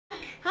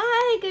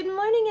Hi, good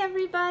morning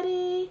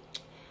everybody.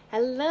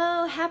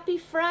 Hello, happy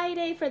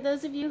Friday for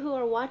those of you who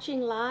are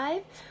watching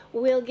live.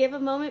 We'll give a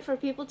moment for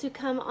people to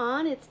come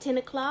on. It's 10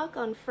 o'clock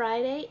on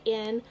Friday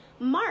in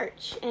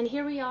March. And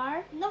here we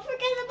are. Don't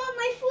forget about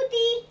my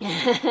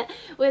foodie.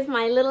 With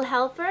my little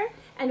helper.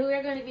 And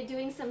we're going to be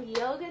doing some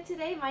yoga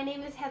today. My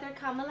name is Heather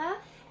Kamala.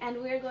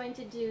 And we're going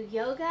to do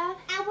yoga.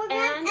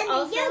 And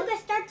the yoga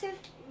starts with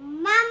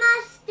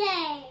Namaste.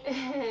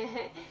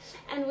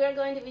 And we're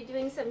going to be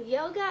doing some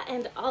yoga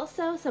and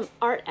also some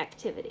art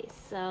activities.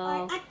 So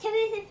art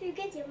activities, if you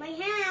get to my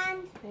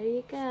hand. There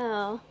you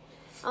go.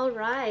 All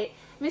right.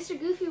 Mr.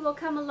 Goofy will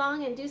come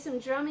along and do some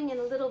drumming in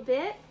a little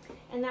bit.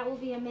 And that will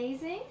be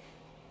amazing.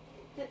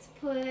 Let's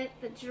put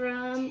the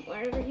drum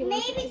wherever he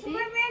wants it to be. Maybe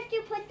it's if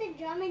you put the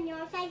drum in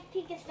your side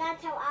because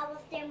that's how I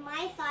will stay on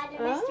my side of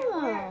Mr.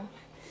 Worm.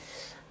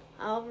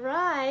 All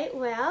right,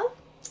 well,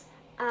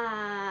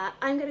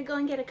 I'm going to go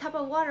and get a cup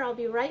of water. I'll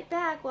be right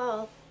back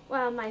while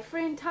my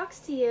friend talks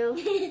to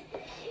you.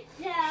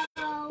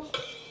 So,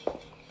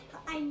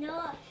 I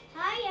know,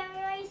 hi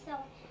everybody, so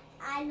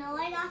I know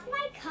I lost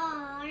my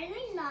car and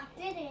I locked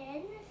it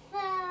in. So,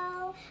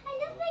 I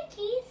left my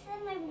keys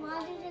and my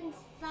wallet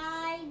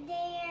inside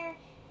there.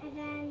 And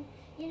then,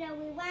 we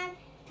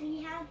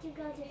had to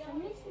go to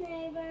somebody's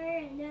neighbor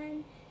and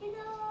then,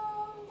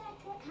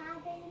 that's what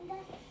happened.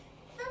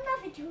 I'm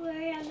not too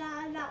worried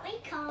about my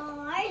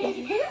car.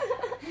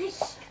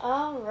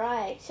 All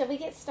right. Shall we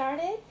get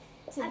started?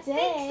 Today, I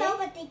think so,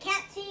 but they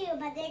can't see you,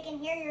 but they can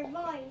hear your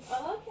voice.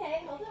 Oh,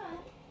 okay. Hold on.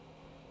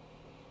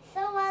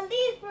 So at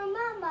least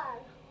remember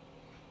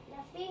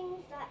the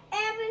things that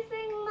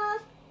everything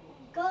must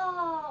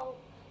go.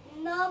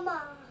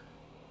 Mama,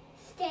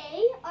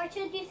 stay, or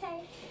should you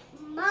say,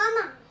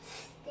 Mama,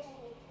 stay?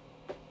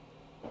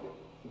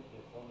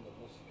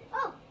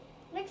 Oh,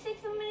 next week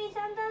somebody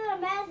sent out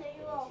a message.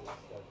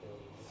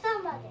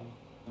 Somebody.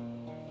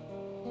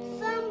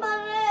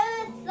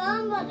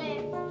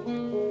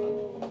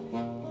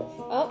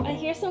 Oh, I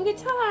hear some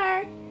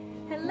guitar.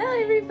 Hello,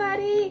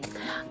 everybody.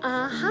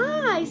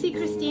 Hi, I see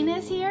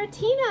Christina's here.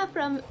 Tina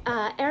from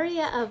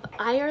area of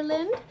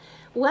Ireland.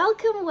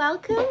 Welcome,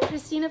 welcome.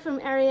 Christina from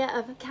area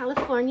of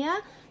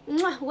California.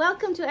 Mwah,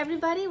 welcome to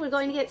everybody. We're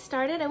going to get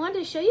started. I wanted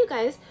to show you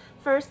guys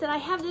first that I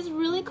have this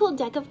really cool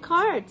deck of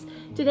cards.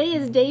 Today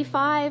is day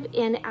 5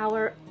 in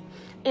our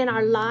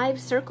live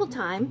circle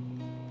time.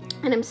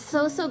 And I'm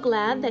so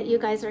glad that you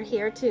guys are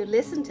here to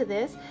listen to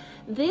this.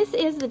 This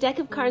is the deck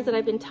of cards that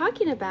I've been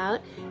talking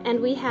about, and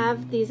we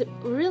have these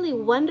really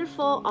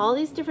wonderful, all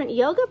these different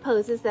yoga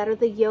poses that are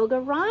the yoga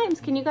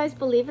rhymes. Can you guys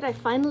believe it? I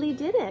finally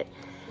did it.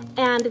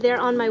 And they're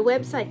on my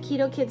website,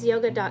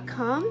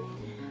 KiDoKidsYoga.com.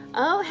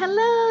 Oh,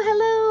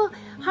 hello,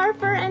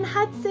 Harper and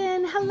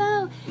Hudson,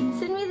 hello.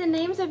 Send me the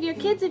names of your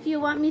kids if you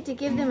want me to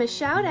give them a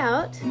shout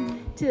out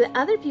to the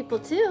other people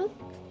too,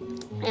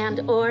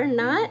 and or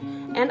not.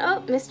 And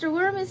oh, Mr.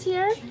 Worm is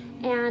here,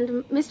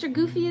 and Mr.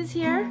 Goofy is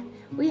here.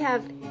 We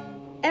have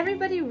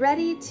everybody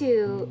ready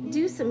to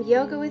do some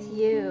yoga with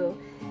you.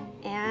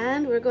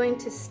 And we're going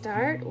to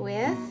start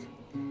with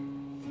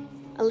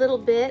a little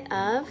bit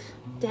of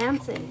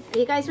dancing. Are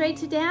you guys ready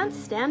to dance?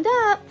 Stand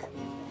up.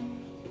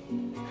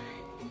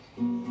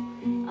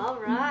 All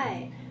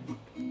right.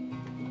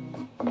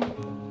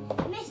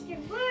 Mr.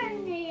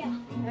 Worm here.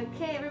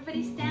 Okay,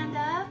 everybody stand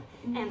up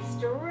and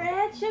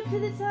stretch up to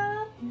the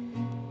top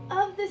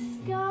of the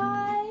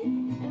sky,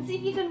 and see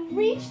if you can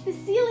reach the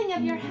ceiling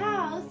of your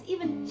house.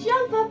 Even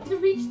jump up to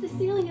reach the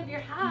ceiling of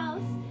your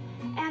house,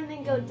 and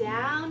then go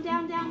down,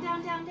 down, down,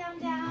 down, down, down,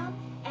 down,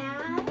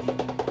 and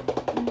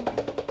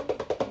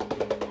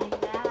like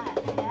that.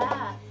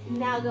 Yeah.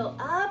 Now go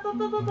up, up,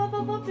 up, up, up,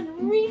 up, up,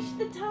 and reach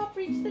the top,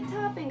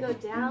 and go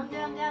down,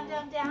 down, down,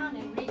 down, down,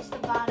 and reach the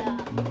bottom.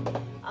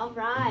 All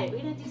right, we're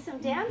gonna do some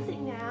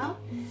dancing now.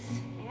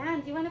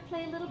 And do you want to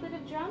play a little bit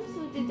of drums? So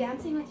we'll do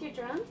dancing with your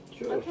drum?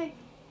 Sure. Okay.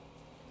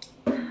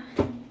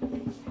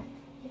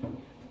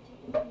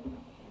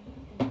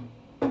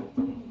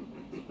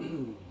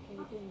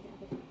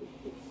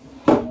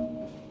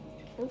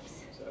 Oops.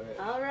 Sorry.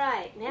 All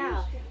right,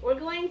 now we're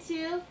going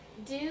to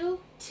do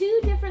 2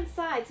 different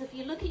sides. So if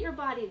you look at your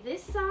body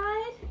this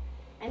side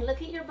and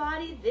look at your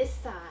body this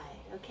side,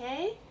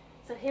 okay?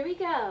 So here we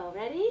go.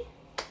 Ready?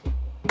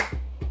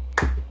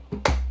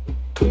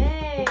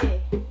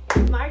 Yay!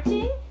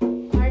 Marching,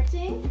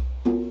 marching,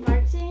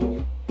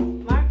 marching,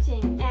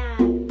 marching.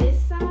 And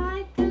this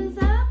side goes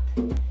up,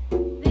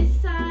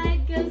 this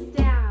side goes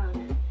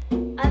down.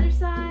 Other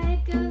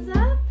side goes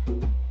up,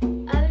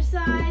 other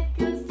side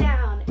goes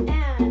down.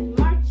 And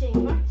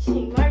marching,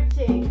 marching,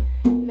 marching.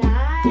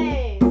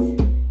 Nice.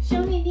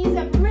 Show me knees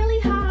up really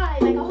high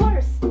like a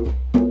horse.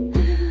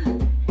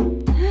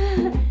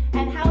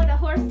 And how would a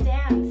horse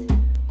dance?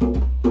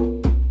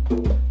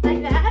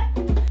 Like that?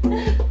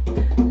 Okay.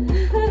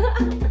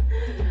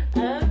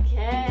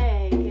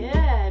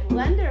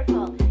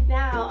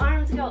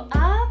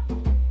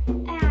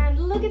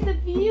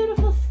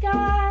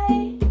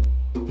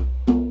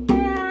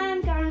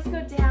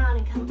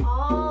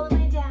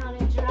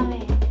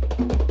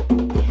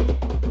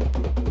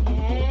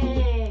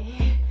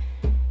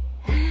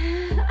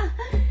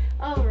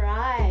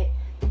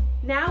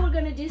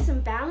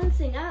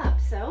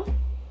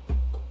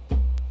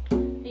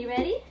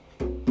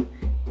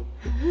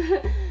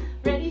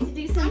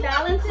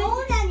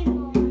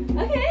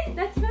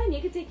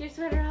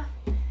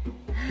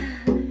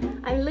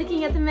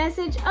 looking at the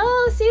message.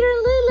 Oh, Cedar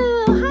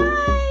Lulu,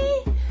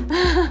 hi!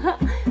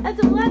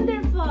 That's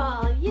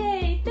wonderful.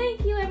 Yay,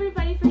 thank you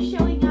everybody for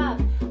showing up.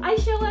 I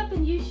show up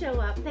and you show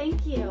up.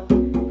 Thank you.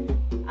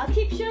 I'll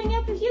keep showing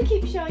up if you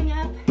keep showing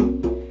up.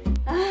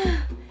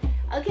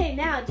 Okay,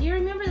 now, do you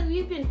remember that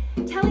we've been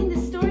telling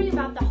the story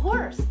about the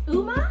horse,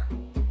 Uma?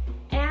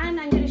 And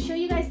I'm going to show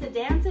you guys the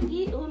dance of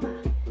Yi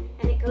Uma.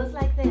 And it goes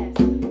like this.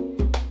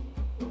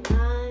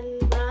 Run,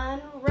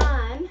 run,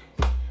 run.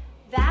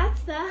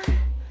 That's the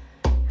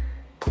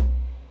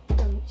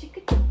dum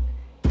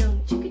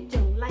chicka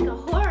dum, like a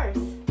horse.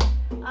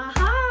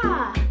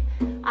 Aha!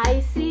 I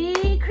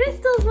see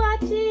Crystal's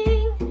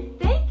watching.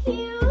 Thank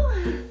you.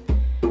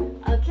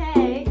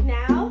 Okay,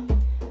 now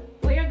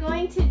we're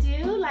going to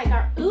do like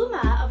our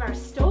Uma of our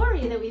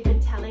story that we've been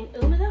telling,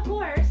 Uma the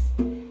horse.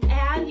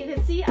 And you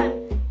can see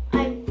I'm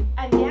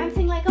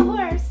dancing like a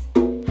horse.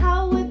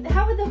 How would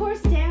the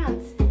horse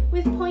dance?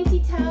 With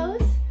pointy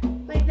toes,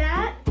 like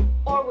that,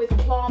 or with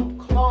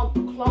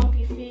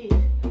clumpy feet,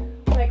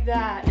 like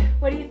that?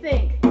 What do you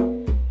think?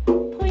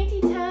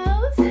 Pointy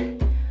toes.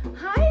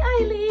 Hi,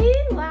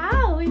 Eileen.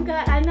 Wow,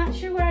 I'm not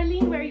sure where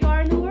you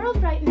are in the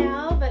world right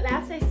now, but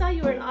last I saw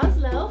you were in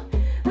Oslo.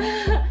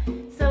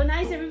 So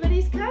nice,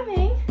 everybody's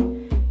coming.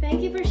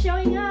 Thank you for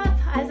showing up.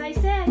 As I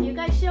said, you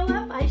guys show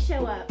up, I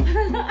show up.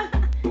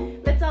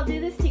 Let's all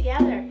do this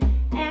together.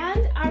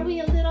 And are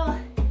we a little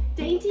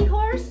dainty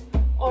horse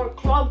or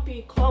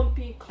clumpy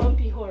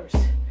horse?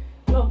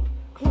 Clump.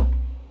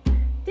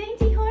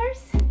 Dainty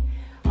horse?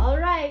 All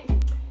right.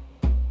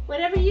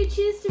 Whatever you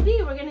choose to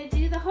be, we're going to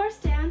do the horse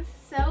dance.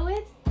 So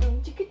it's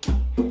dum chicka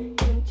dum,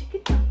 dum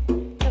chicka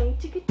dum, dum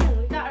chicka dum.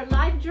 We've got our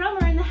live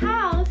drummer in the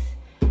house.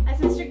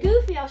 That's Mr.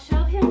 Goofy. I'll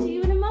show him to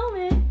you in a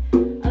moment.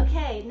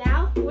 Okay,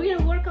 now we're going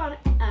to work on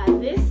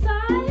this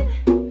side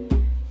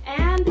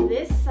and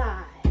this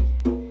side.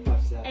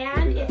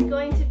 And it's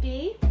going to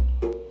be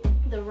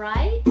the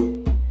right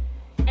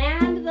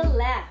and the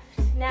left.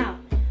 Now,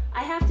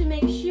 I have to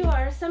make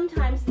sure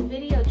sometimes the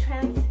video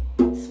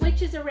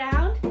switches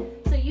around.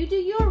 So you do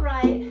your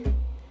right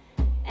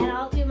and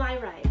I'll do my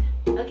right.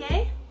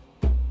 Okay?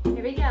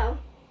 Here we go.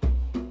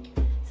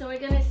 So we're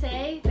going to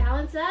say,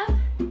 balance up.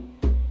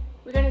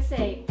 We're going to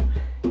say,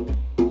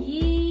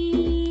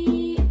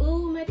 Yi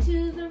Uma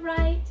to the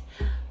right.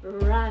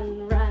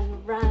 Run,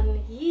 run,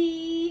 run.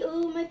 Yi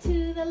Uma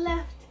to the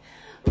left.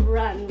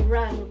 Run,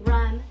 run,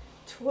 run.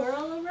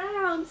 Twirl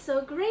around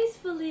so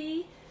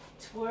gracefully.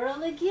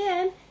 Twirl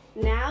again.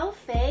 Now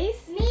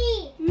face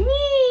me.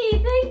 Me,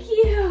 thank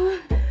you.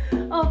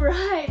 All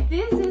right,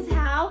 this is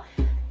how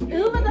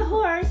Uma the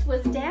horse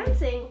was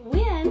dancing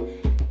when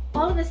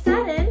all of a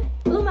sudden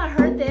Uma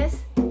heard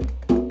this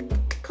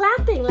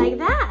clapping like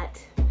that.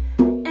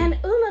 And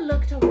Uma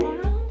looked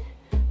around,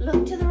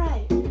 looked to the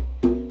right,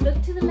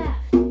 looked to the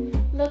left,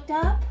 looked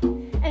up,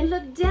 and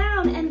looked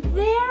down, and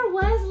there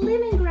was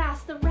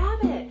Lemongrass, the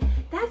rabbit.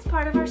 That's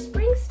part of our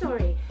spring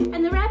story.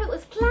 And the rabbit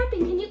was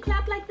clapping. Can you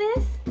clap like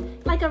this?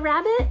 Like a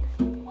rabbit?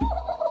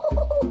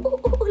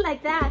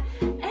 Like that.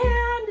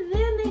 And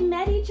then they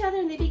met each other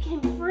and they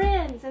became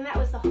friends, and that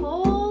was the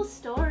whole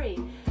story.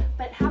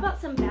 But how about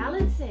some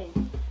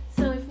balancing?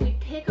 So if we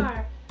pick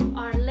our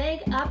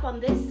leg up on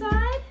this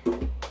side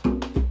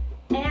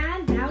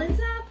and balance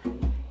up,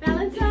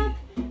 balance up,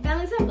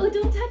 balance up. Oh,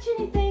 don't touch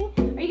anything.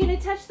 Are you going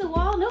to touch the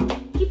wall? Nope.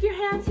 Keep your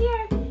hands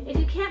here. If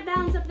you can't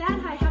balance up that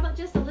high, how about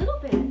just a little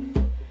bit?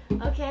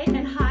 Okay,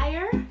 and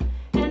higher,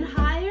 and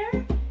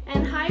higher,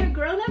 and higher.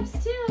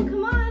 Grown-ups too.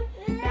 Come on.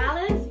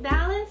 Balance,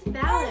 balance,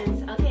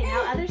 balance. Okay,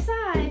 now other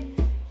side.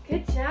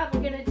 Good job.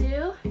 We're going to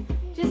do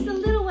just a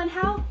little one.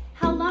 How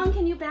long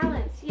can you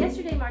balance?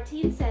 Yesterday,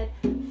 Martine said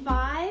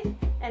 5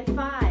 and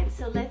 5.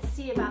 So let's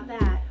see about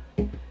that.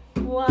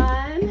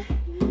 1,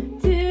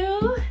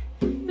 2,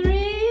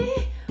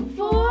 3,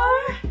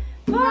 4,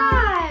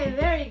 5.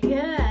 Very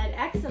good.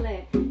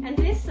 Excellent. And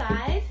this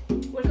side,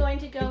 we're going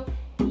to go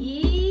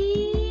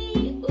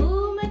Yi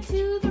Uma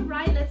to the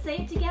right. Let's say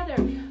it together.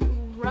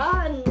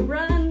 Run,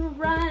 run,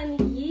 run.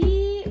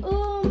 Yi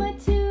Uma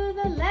to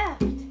the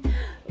left.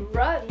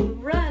 Run,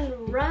 run,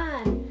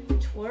 run.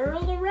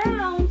 Twirl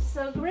around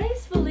so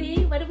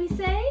gracefully. What do we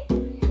say?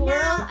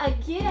 Twirl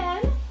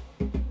again.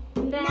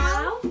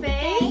 Now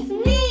face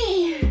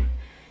me.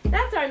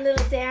 That's our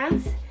little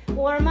dance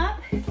warm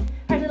up.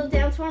 Our little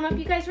dance warm up.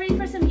 You guys ready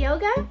for some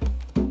yoga?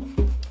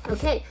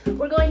 Okay,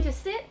 we're going to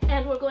sit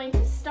and we're going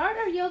to start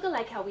our yoga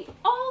like how we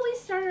always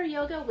start our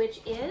yoga,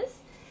 which is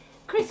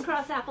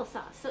crisscross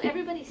applesauce. So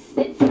everybody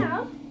sit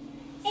down.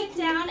 Sit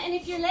down, and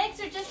if your legs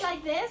are just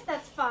like this,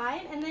 that's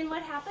fine. And then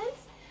what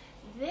happens?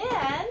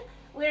 Then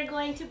we're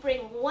going to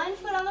bring one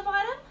foot on the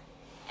bottom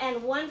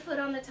and one foot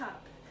on the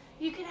top.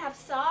 You could have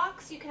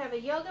socks, you could have a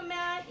yoga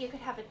mat, you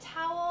could have a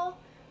towel.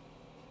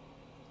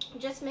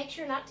 Just make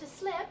sure not to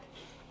slip.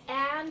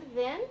 And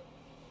then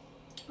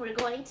we're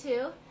going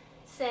to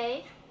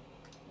say,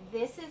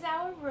 this is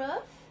our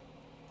roof.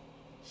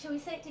 Shall we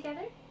say it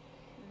together?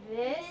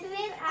 This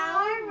is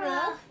our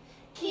roof.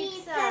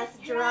 Keeps us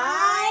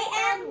dry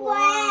and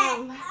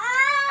warm.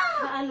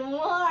 And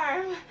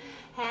warm.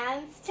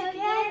 Hands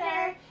together.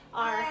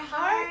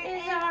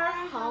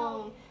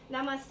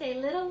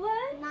 Namaste, little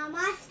one.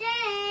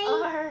 Namaste.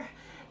 Or,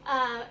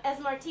 as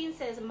Martine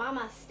says,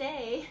 Mama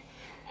stay.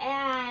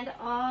 And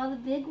all the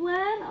big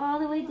one, all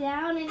the way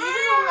down. And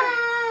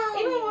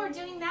even when we're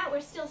doing that,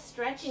 we're still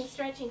stretching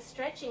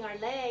our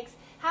legs.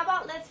 How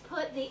about let's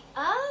put the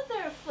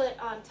other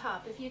foot on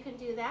top, if you can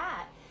do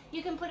that.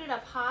 You can put it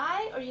up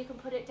high or you can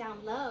put it down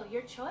low,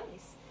 your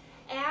choice.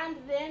 And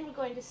then we're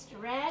going to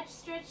stretch.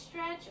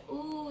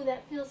 Ooh,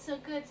 that feels so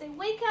good. Say,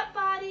 wake up,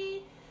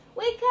 body.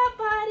 Wake up,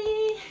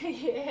 body.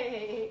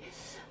 Yay.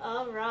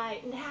 All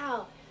right,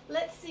 now,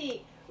 let's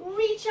see.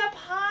 Reach up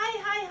high,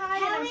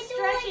 and I'm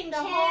stretching the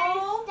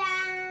whole.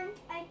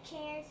 A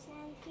chair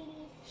stand,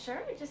 please.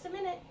 Sure, just a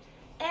minute.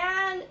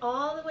 And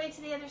all the way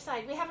to the other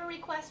side. We have a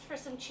request for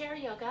some chair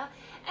yoga,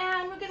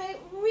 and we're going to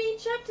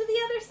reach up to the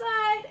other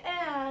side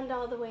and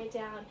all the way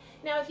down.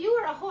 Now, if you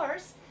were a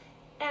horse,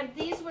 and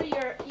these were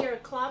your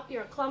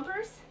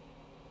clumpers,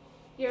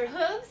 your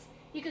hooves,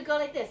 you could go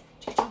like this.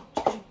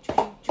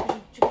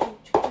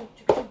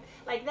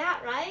 Like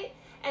that, right?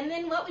 And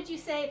then what would you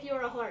say if you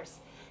were a horse?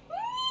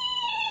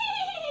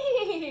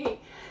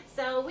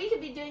 So we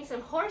could be doing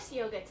some horse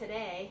yoga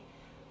today.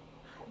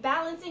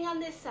 Balancing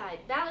on this side,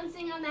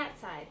 balancing on that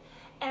side.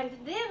 And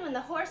then when the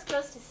horse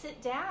goes to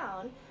sit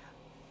down,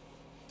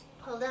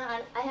 hold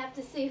on, I have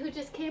to see who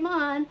just came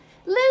on.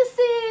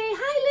 Lucy!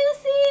 Hi,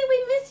 Lucy!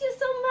 We miss you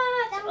so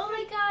much! Oh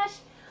my gosh!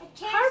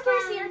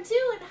 Harper's here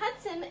too, and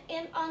Hudson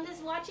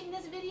watching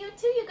this video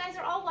too. You guys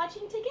are all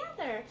watching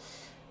together.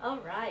 All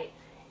right.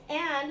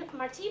 And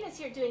Martina's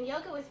here doing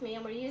yoga with me,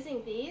 and we're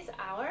using these,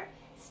 our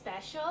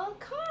special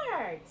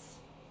cards.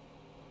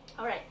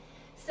 All right.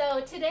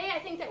 So today I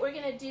think that we're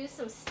going to do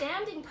some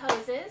standing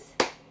poses,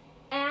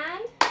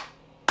 and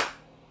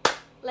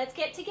let's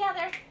get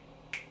together.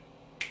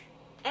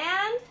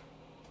 And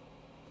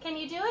can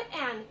you do it?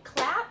 And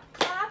clap,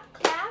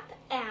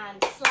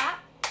 and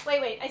slap.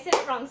 Wait, I said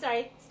it wrong,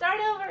 sorry. Start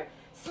over.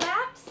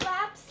 Slap,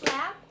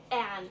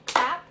 and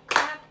clap,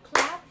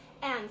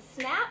 and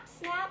snap,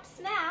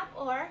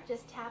 or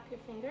just tap your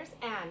fingers,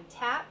 and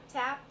tap.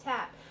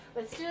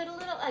 Let's do it a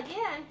little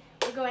again.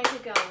 We're going to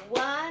go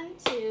 1,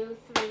 2,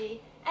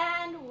 3,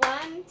 and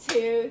 1,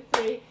 2,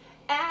 3,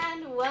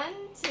 and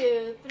 1,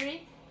 2,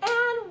 3,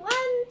 and 1,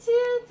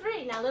 2,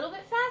 3. Now a little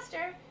bit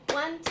faster.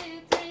 1,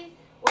 2, 3,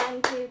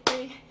 1, 2,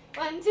 3,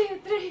 1, 2,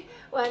 3,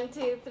 1,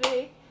 2,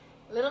 3.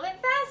 A little bit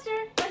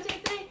faster. 1, 2,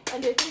 3,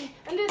 1, 2, 3,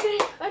 1, 2, 3,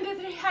 1, 2,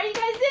 3. How are you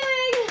guys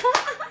doing?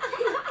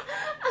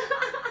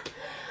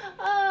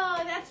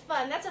 Oh, that's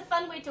fun. That's a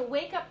fun way to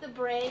wake up the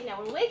brain.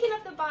 Now we're waking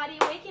up the body,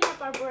 waking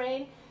up our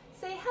brain.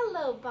 Say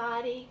hello,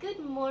 body. Good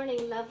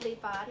morning, lovely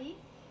body.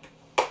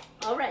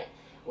 All right,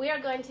 we are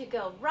going to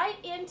go right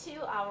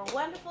into our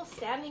wonderful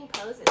standing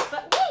poses.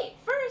 But wait,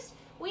 first,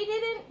 we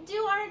didn't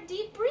do our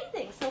deep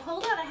breathing. So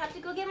hold on, I have to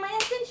go get my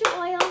essential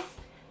oils.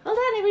 Hold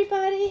on,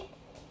 everybody.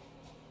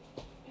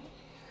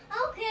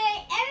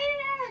 Okay,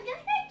 everyone,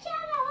 just a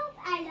shout out.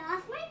 I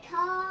lost my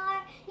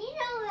car. You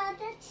know about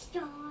that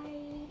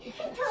story. I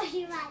told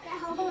you about that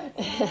whole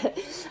thing.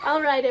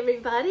 All right,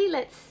 everybody,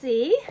 let's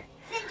see.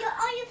 Send your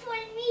oils for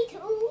me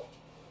too.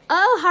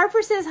 Oh,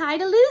 Harper says hi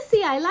to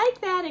Lucy. I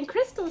like that. And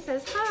Crystal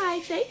says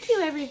hi. Thank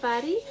you,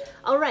 everybody.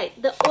 All right,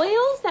 the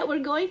oils that we're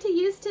going to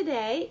use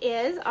today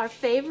is our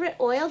favorite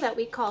oil that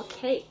we call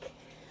cake.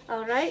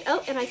 All right.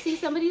 Oh, and I see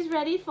somebody's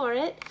ready for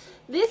it.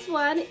 This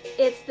one,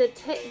 it's the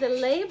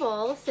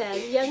label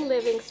says Young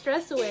Living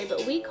Stress Away,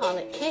 but we call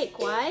it cake.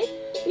 Why?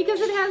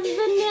 Because it has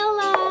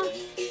vanilla.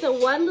 So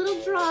one little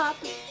drop,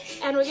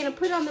 and we're going to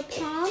put on the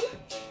palm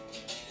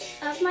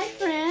of my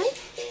friend.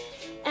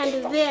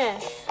 And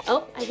this.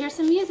 Oh, I hear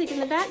some music in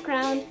the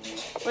background.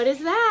 What is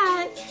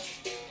that?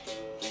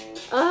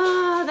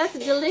 Oh, that's a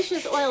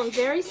delicious oil and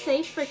very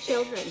safe for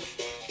children.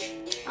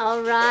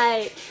 All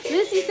right.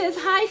 Lucy says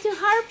hi to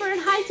Harper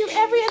and hi to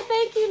everyone.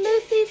 Thank you,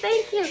 Lucy.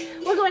 Thank you.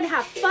 We're going to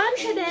have fun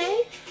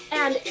today.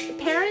 And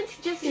parents,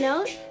 just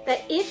note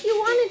that if you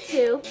wanted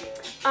to,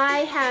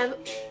 I have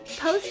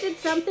posted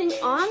something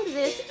on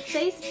this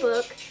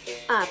Facebook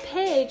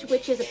page,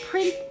 which is a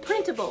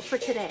printable for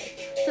today.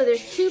 So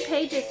there's 2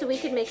 pages so we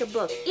can make a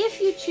book.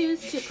 If you choose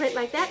to print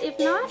like that, if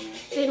not,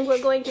 then we're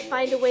going to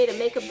find a way to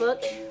make a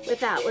book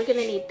without. We're going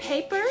to need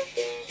paper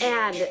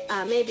and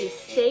maybe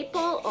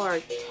staple or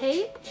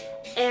tape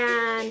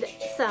and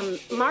some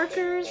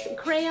markers,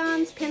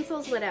 crayons,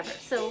 pencils, whatever.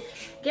 So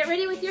get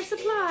ready with your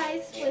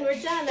supplies. When we're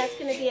done, that's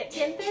going to be at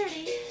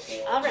 10:30.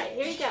 All right,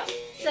 here we go.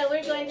 So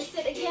we're going to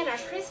sit again our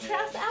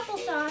crisscross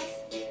applesauce.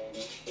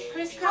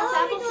 Crisscross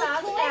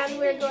applesauce, and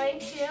we're going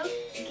to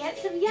get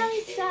some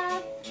yummy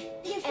stuff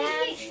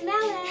and smell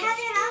it. How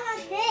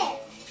about this?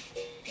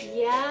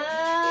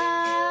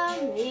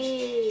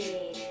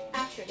 Yummy.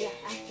 After.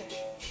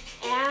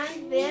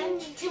 And then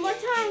 2 more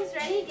times.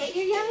 Ready? Get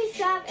your yummy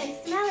stuff and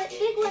smell it.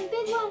 Big one.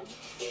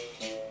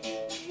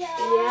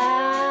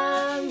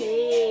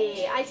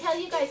 Yummy. I tell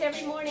you guys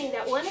every morning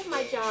that one of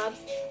my jobs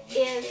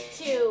is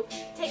to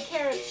take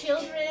care of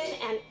children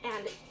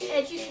and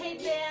educate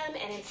them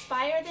and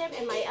inspire them.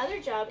 And my other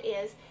job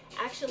is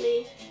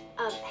actually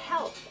of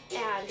health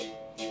and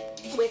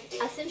with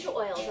essential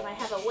oils, and I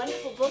have a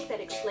wonderful book that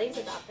explains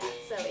about that.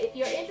 So if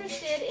you're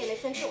interested in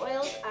essential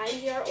oils, I'm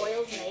your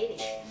oils lady.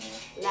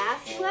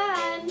 Last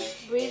one.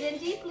 Breathe in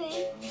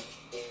deeply.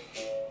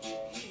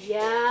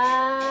 Yummy.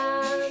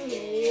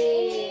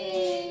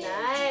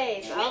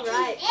 Nice. All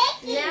right.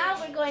 Now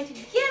we're going to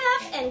get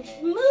up and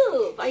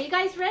move. Are you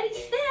guys ready?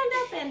 Stand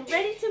up and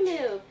ready to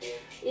move.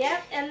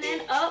 Yep. And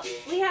then, oh,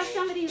 we have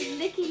somebody who's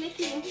licking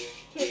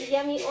his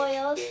yummy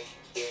oils.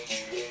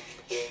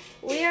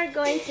 We are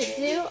going to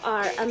do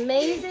our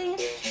amazing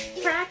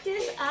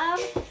practice of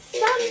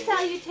sun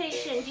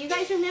salutation. Do you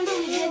guys remember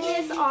we did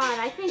this on,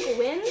 I think,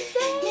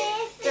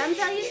 Wednesday? Sun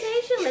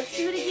salutation. Let's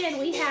do it again.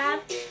 We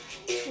have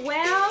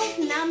 12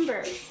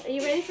 numbers. Are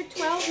you ready for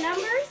 12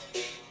 numbers?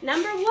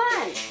 Number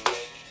 1,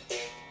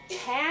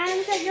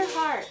 hands at your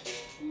heart.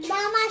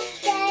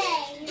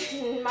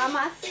 Namaste.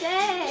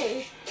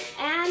 Namaste.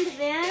 And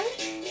then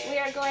we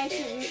are going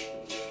to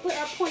put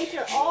our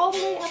pointer all the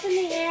way up in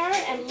the air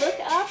and look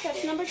up.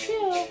 That's number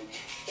 2.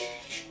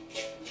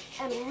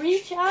 And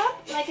reach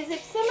up like as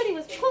if somebody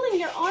was pulling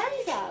your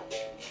arms up.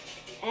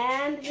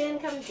 And then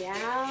come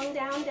down,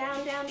 down,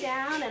 down, down,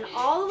 down, and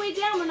all the way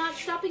down. We're not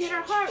stopping at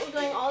our heart. We're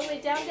going all the way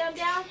down, down,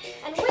 down.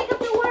 And wake up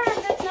the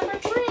worm. That's number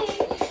 3.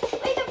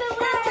 Wake up the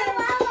worm.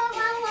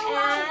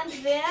 And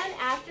then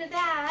after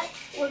that,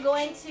 we're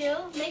going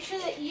to make sure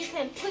that you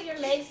can put your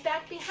legs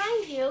back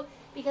behind you,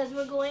 because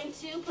we're going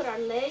to put our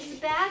legs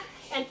back.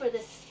 And for the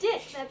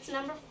stick, that's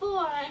number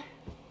 4.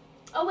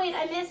 Oh wait,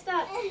 I messed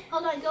up.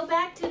 Hold on, go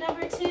back to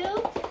number 2.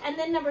 And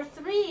then number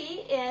 3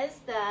 is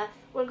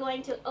we're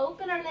going to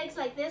open our legs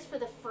like this for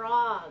the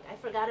frog. I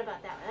forgot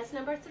about that one. That's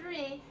number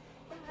 3.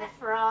 The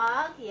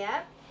frog,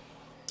 yep.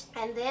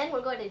 And then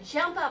we're going to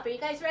jump up. Are you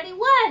guys ready?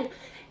 1,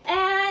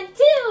 and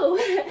 2,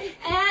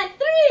 and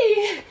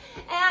 3,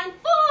 and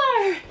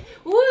 4.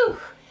 Woo!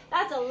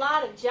 That's a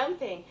lot of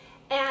jumping.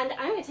 And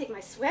I'm going to take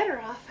my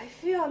sweater off. I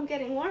feel I'm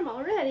getting warm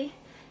already.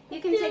 You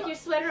can take your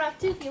sweater off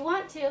too if you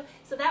want to.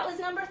 So that was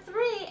number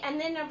 3. And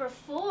then number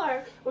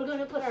 4, we're going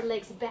to put our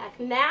legs back.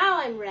 Now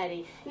I'm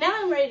ready. Now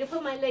I'm ready to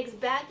put my legs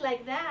back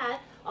like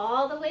that,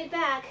 all the way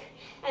back.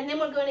 And then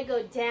we're going to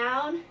go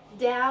down,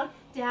 down,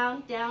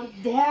 down, down,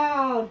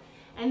 down.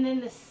 And then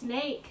the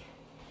snake.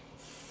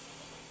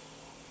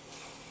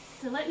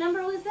 So what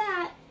number was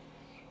that?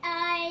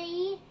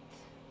 8.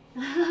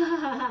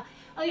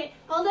 Okay,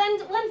 hold on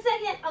 1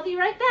 second. I'll be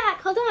right back.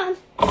 Hold on.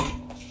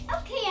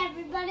 Okay,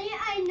 everybody,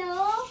 I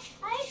know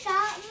I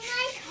got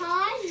my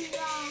car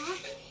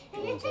locked,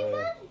 and it's a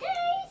good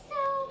day, so...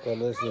 Tal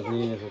vez los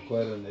niños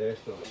recuerden de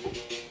esto.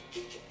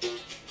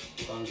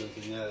 Vamos a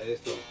enseñar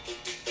esto.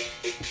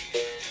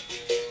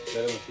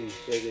 Espérame si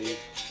quede ahí.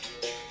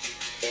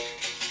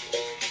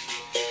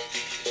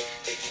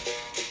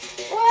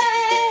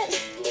 What?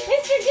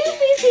 Mr.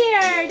 Goofy's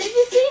here. Did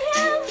you see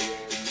him?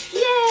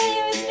 Yay,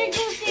 Mr.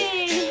 Goofy.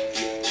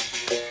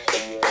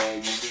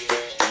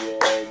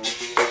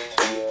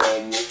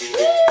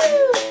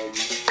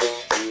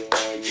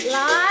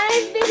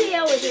 Live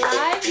video with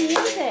live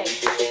music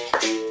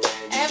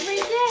every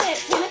day at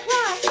 10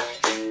 o'clock.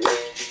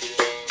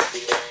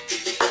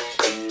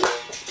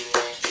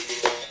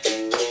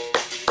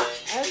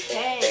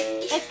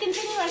 Okay, let's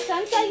continue our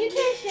sun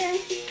salutation.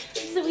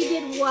 So we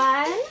did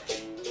 1.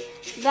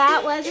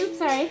 That was, oops,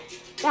 sorry.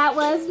 That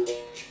was,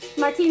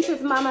 Martine says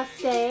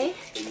Namaste.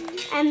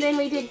 And then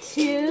we did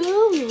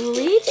 2. We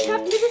reached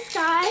up to the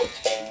sky.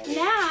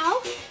 Now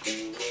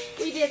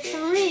we did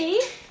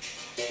 3.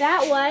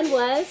 That one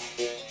was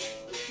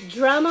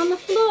drum on the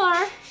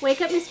floor,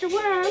 wake up Mr.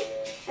 Worm.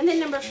 And then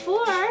number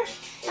 4,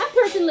 that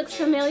person looks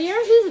familiar.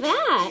 Who's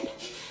that?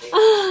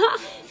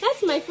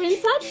 That's my friend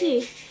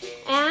Sachi.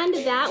 And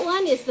that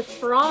one is the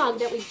frog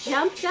that we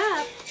jumped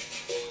up.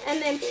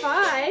 And then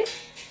 5,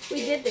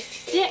 we did the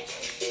stick.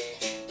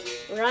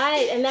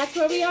 Right, and that's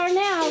where we are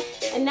now.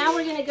 And now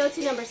we're gonna go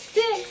to number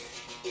 6,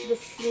 the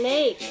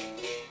snake.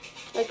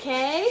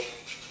 Okay?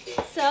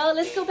 So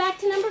let's go back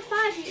to number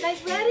 5. You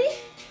guys ready?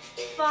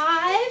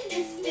 5,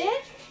 the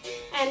stick,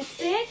 and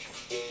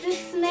 6, the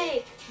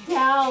snake.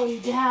 Down,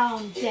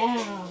 down,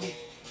 down.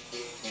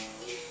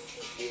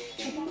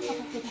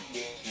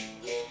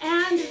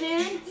 And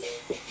then,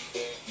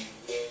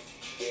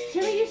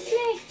 show me your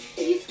snake.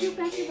 If you scoop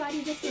back your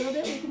body just a little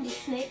bit, we can be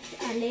snake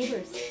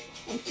neighbors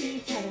and see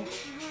each other.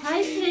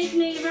 Hi, snake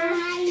neighbor.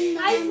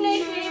 Hi,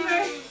 snake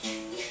neighbor.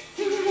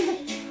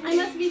 I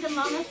must be the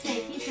mama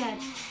snake, he said.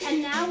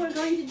 And now we're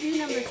going to do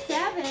number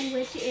 7,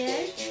 which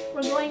is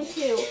we're going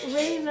to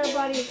raise our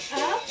bodies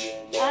up,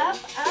 up,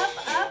 up,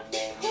 up,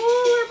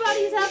 pull our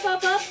bodies up,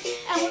 up, up,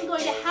 and we're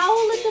going to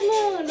howl at the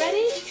moon.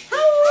 Ready? Howl!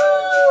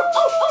 Oh,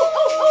 oh,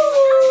 oh,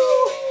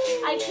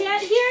 oh! I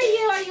can't hear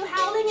you. Are you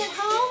howling at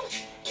home?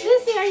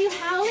 Lucy, are you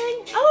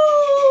howling?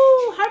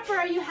 Oh! Harper,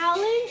 are you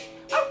howling?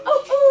 Oh,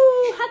 oh,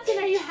 oh! Hudson,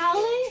 are you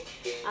howling?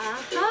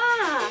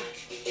 Aha!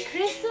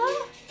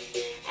 Crystal?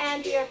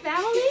 And your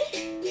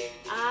family?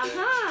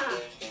 Aha!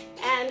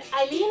 And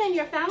Eileen and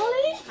your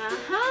family?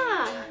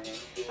 Aha!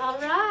 All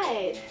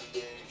right.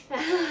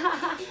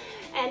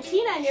 And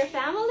Tina and your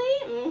family?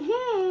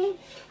 Mm-hmm.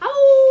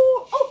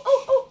 Oh, oh,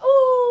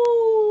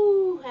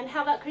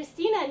 about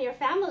Christina and your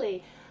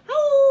family.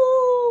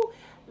 Oh,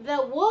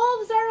 the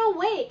wolves are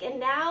awake. And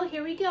now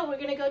here we go. We're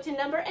going to go to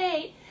number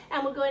 8,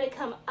 and we're going to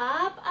come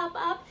up, up,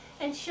 up,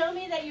 and show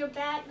me that your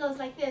back goes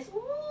like this.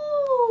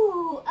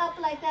 Ooh, up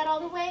like that all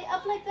the way,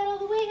 up like that all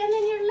the way, and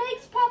then your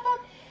legs pop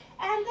up,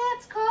 and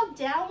that's called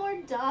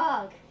downward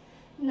dog.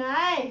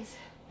 Nice.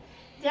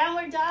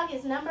 Downward dog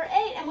is number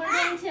 8, and we're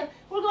going to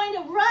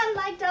run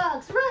like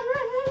dogs. Run,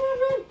 run, run, run,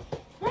 run,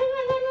 run,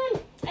 run, run,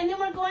 run. And then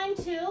we're going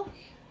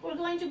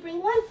to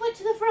bring one foot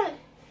to the front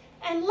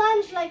and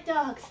lunge like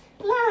dogs.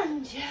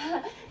 Lunge,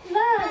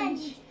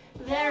 lunge.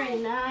 Very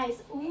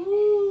nice.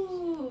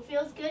 Ooh,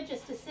 feels good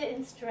just to sit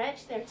and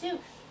stretch there too.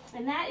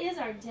 And that is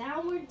our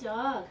downward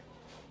dog.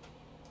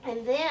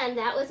 And then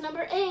that was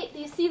number 8. Do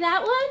you see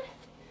that one?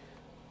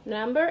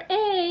 Number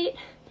 8.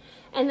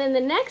 And then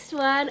the next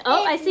one,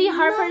 oh, I see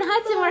Harper and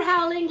Hudson were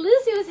howling.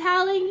 Lucy was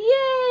howling.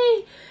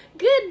 Yay!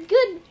 Good,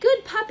 good,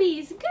 good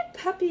puppies. Good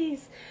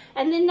puppies.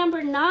 And then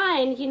number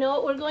 9, you know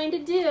what we're going to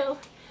do?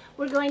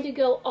 We're going to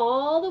go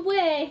all the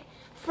way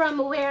from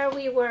where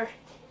we were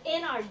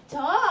in our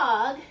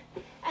dog.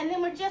 And then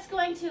we're just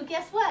going to,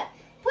 guess what?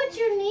 Put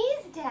your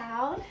knees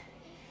down.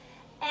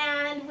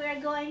 And we're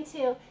going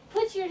to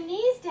put your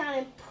knees down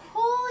and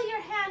pull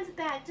your hands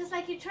back, just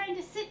like you're trying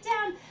to sit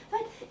down,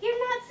 but you're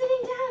not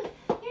sitting down.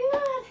 You're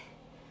not.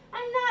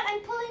 I'm not.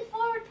 I'm pulling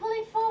forward,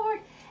 pulling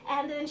forward.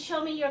 And then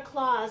show me your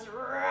claws.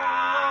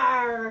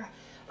 Roar,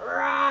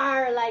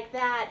 roar, like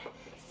that.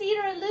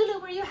 Cedar and Lulu,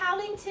 were you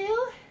howling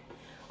too?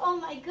 Oh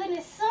my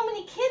goodness, so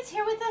many kids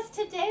here with us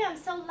today. I'm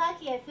so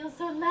lucky. I feel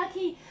so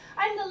lucky.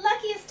 I'm the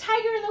luckiest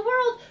tiger in the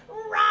world.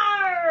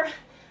 Roar,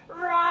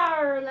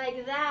 roar,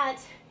 like that.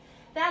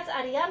 That's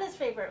Ariana's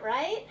favorite,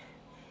 right?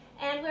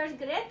 And where's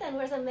Greta and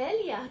where's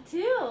Amelia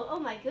too? Oh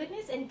my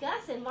goodness, and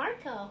Gus and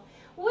Marco.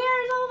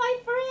 Where's all my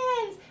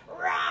friends?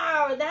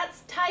 Rawr,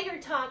 that's tiger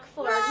talk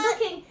for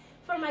looking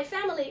for my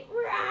family.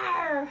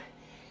 Rawr.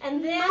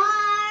 And then,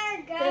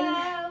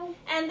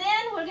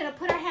 we're gonna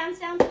put our hands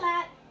down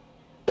flat,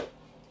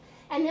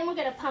 and then we're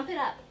gonna pump it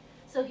up.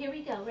 So here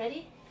we go,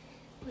 ready?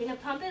 We're gonna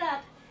pump it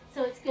up.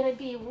 So it's gonna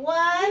be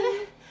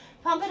 1,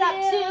 pump it up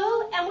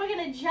 2, and we're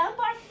gonna jump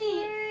our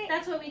feet.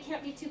 That's why we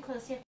can't be too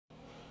close here.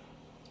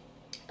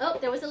 Oh,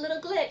 there was a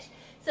little glitch.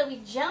 So we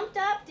jumped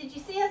up. Did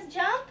you see us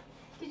jump?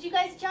 Did you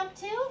guys jump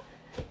too?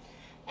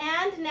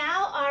 And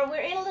now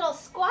we're in a little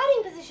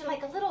squatting position,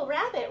 like a little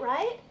rabbit,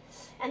 right?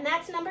 And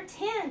that's number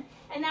 10.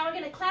 And now we're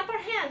going to clap our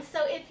hands.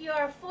 So if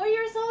you're 4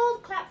 years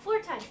old, clap 4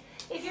 times.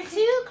 If you're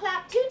 2,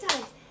 clap 2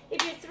 times.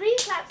 If you're 3,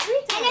 clap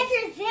 3 times. And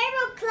if you're 0,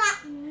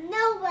 clap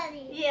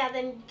nobody. Yeah,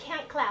 then you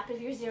can't clap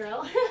if you're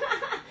 0.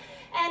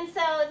 And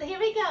so here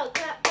we go.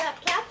 Clap,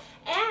 clap, clap.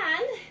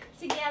 And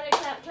together,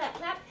 clap, clap,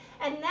 clap.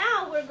 And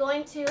now we're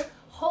going to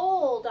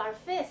hold our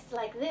fist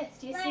like this.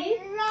 Do you see?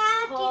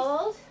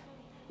 Hold.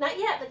 Not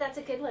yet, but that's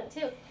a good one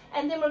too.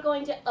 And then we're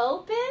going to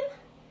open.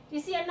 Do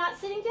you see I'm not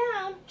sitting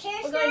down?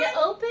 We're going to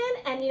open,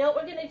 and you know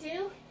what we're going to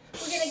do?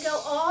 We're going to go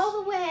all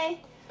the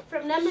way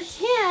from number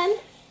 10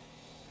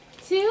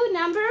 to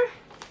number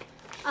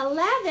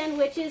 11,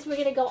 which is we're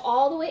going to go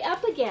all the way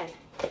up again.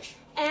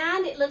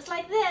 And it looks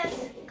like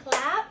this.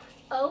 Clap,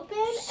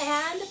 open,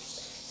 and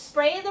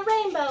spray the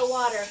rainbow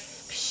water.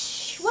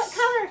 What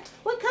color?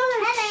 What color?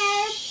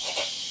 Hello.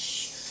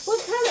 What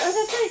color? Oh,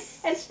 that's right.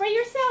 And spray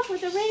yourself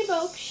with the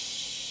rainbow.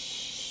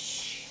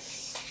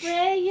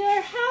 Spray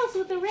your house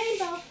with the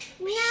rainbow.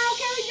 Now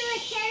can we do a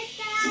chair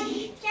stand?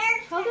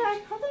 Hold on,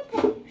 hold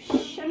on.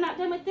 I'm not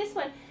done with this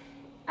one.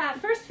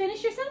 First,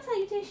 finish your sun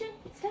salutation.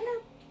 Stand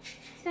up.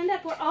 Stand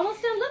up. We're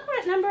almost done. Look, we're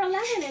at number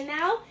 11. And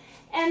now,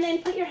 and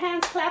then put your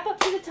hands, clap up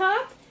to the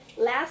top.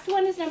 Last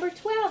one is number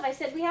 12. I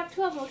said we have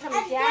 12. We're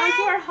coming down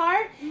to our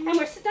heart, and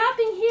we're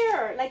stopping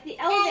here, like the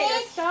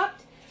elevator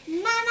stopped.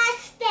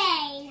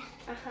 Namaste.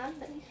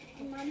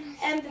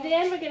 And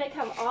then we're going to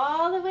come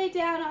all the way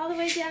down, all the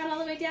way down, all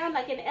the way down,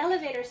 like an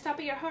elevator,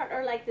 stopping your heart,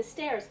 or like the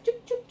stairs.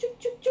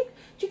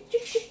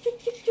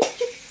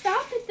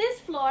 Stop at this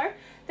floor.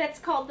 That's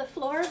called the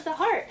floor of the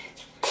heart.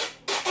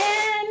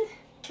 And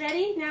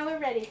ready? Now we're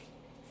ready.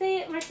 Say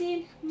it,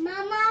 Martine.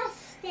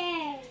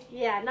 Namaste.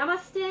 Yeah,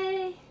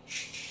 namaste.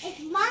 It's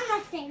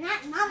namaste,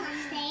 not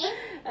namaste.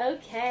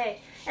 Okay.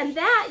 And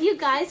that, you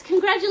guys,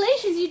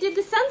 congratulations, you did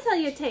the sun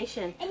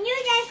salutation. And you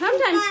guys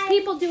Sometimes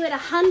people do it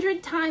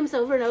 100 times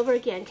over and over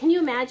again. Can you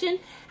imagine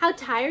how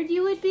tired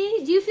you would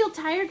be? Do you feel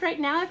tired right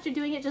now after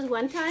doing it just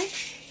one time?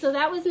 So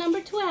that was number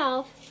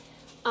 12.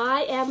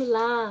 I am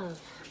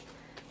love.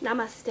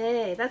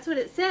 Namaste. That's what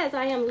it says.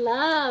 I am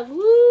love.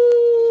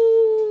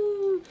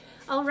 Woo!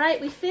 All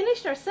right, we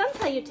finished our sun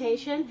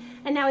salutation,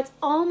 and now it's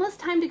almost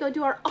time to go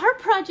do our art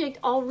project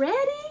already.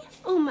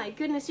 Oh my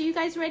goodness, are you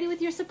guys ready with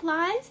your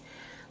supplies?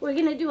 We're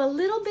gonna do a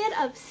little bit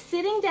of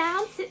sitting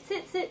down, sit,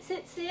 sit, sit,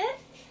 sit, sit,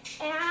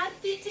 and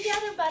feet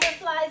together,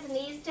 butterflies,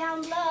 knees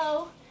down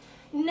low.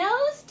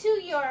 Nose to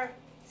your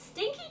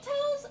stinky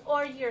toes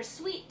or your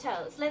sweet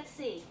toes? Let's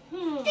see.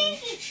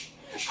 Stinky.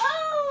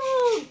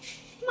 Oh,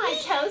 my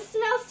toes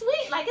smell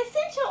sweet, like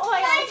essential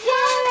oil. My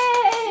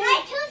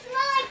Yay! toes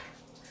smell like...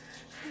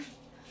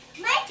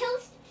 My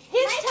toes...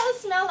 His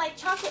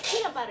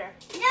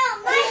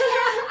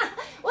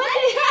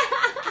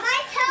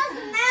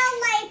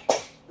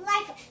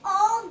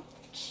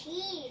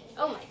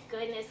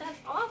goodness, that's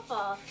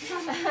awful.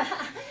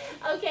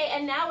 Okay,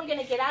 and now we're going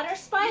to get out our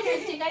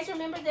spiders. Do you guys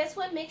remember this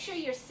one? Make sure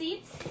your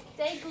seats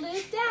stay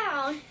glued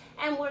down.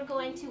 And we're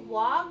going to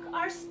walk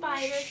our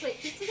spiders. Wait,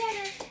 keep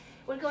together.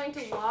 We're going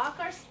to walk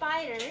our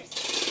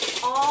spiders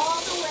all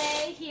the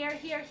way here,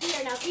 here,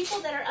 here. Now, people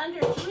that are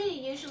under 3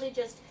 usually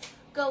just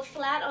go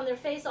flat on their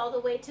face all the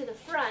way to the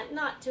front,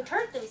 not to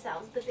hurt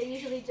themselves, but they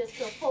usually just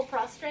go full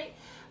prostrate.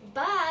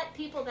 But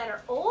people that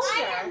are older,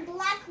 I'm a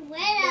Black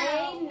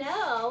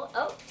Widow.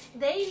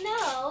 they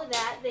know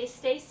that they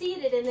stay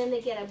seated and then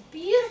they get a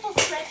beautiful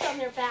stretch on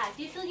their back.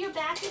 Do you feel your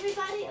back,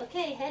 everybody?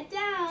 Okay, head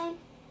down.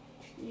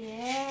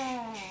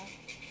 Yeah.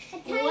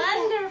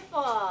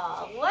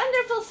 Wonderful.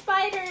 Wonderful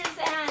spiders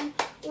and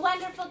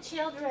wonderful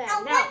children.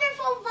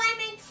 Wonderful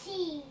vitamin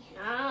C.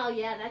 Oh,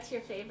 yeah, that's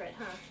your favorite,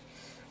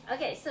 huh?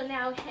 Okay, so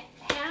now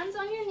hands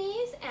on your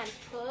knees and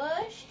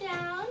push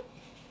down,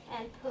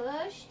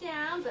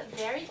 but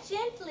very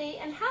gently.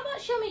 And how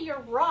about show me your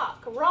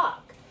rock?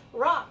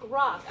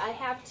 I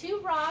have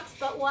 2 rocks,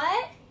 but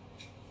what?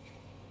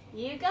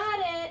 You got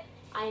it.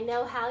 I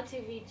know how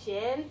to be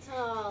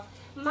gentle.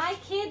 My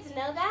kids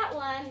know that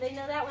one. They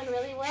know that one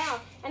really well.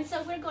 And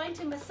so we're going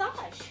to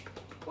massage.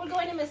 We're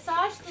going to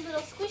massage the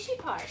little squishy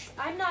parts.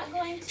 I'm not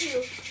going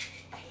to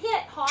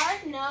hit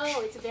hard. No,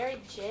 it's very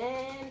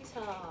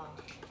gentle.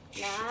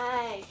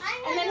 Nice.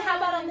 And then how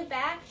about on the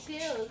back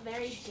too?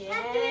 Very gentle.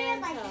 I'm doing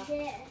it like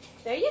this.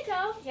 There you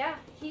go. Yeah,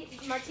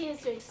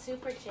 Martina's doing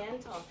super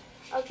gentle.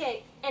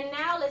 Okay, and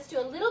now let's do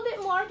a little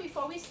bit more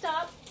before we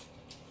stop.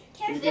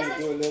 You can do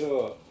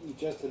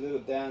just a little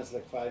dance,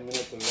 like 5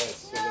 minutes or less,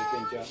 so they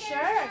can jump.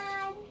 Sure.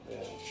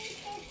 Yeah.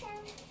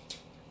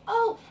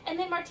 Oh, and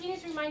then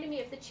Martina's reminded me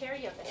of the chair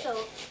yoga.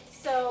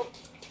 So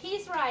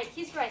he's right.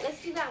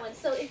 Let's do that one.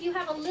 So if you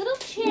have a little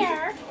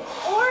chair,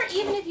 or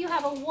even if you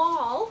have a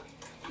wall,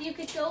 you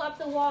could go up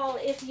the wall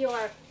if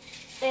you're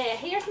there.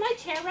 Here's my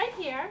chair right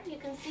here. You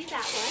can see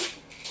that one.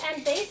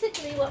 And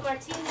basically what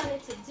Martina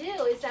wanted to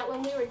do is that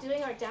when we were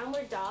doing our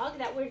downward dog,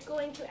 that we're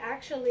going to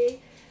actually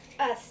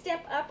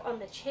step up on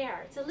the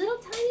chair. It's a little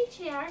tiny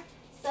chair,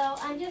 so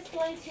I'm just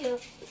going to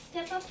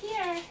step up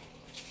here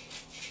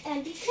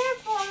and be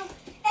careful.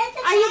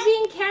 Are you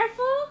being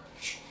careful?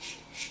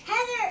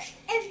 Heather,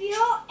 if you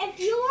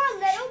are a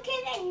little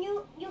kid and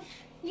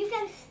you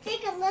can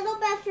stick a little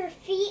bit of your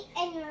feet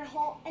in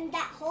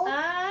that hole.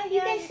 You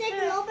Yeah, can stick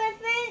a little bit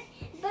of it,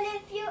 but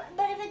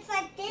if it's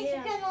like this,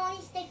 you can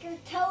only stick your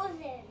toes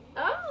in.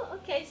 Oh,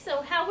 okay.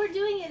 So how we're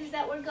doing it is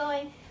that we're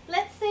going,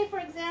 let's say, for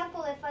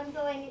example, if I'm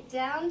going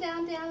down,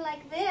 down, down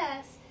like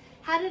this,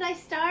 how did I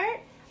start?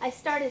 I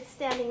started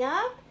standing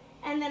up,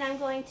 and then I'm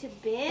going to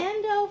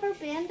bend over,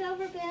 and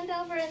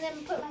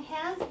then put my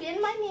hands, bend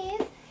my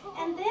knees,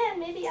 and then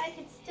maybe I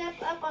could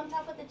step up on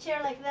top of the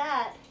chair like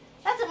that.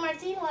 That's what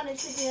Martina wanted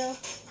to do.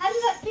 How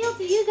does that feel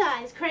to you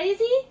guys?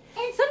 Crazy?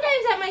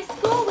 Sometimes at my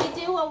school we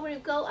do where we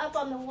go up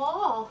on the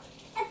wall.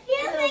 It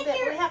feels like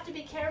we have to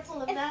be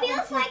careful of that. It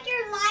feels like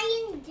you're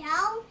lying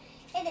down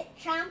in a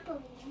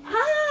trampoline.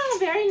 Ah,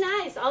 very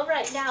nice. All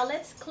right, now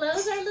let's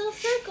close our little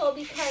circle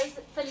because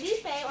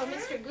Felipe or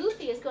Mr.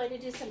 Goofy is going to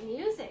do some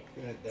music.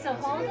 So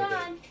hold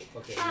on.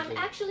 Okay,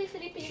 actually,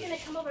 Felipe, you're going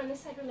to come over on this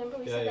side. Remember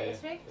we said that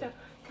was right? Yeah. So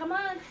come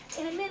on,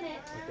 in a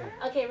minute.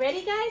 Okay. Okay,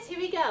 ready, guys? Here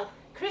we go.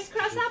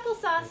 Crisscross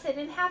applesauce, sit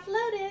in half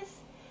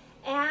lotus.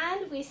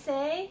 And we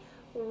say,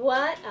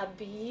 what a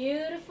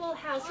beautiful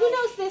house. Who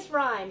knows this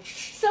rhyme?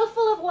 So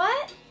full of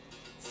what?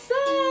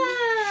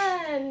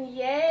 Sun.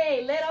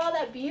 Yay. Let all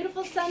that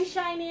beautiful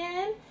sunshine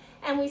in.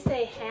 And we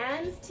say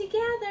hands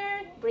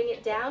together. Bring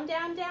it down,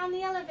 down, down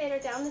the elevator,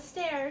 down the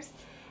stairs.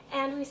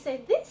 And we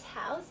say, this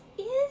house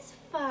is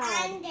fun.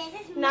 And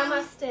this is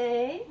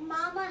Namaste.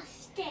 Mama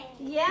stay.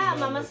 Yeah,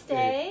 Mama Namaste.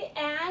 stay.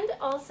 And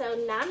also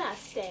Nana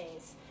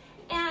stays.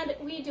 And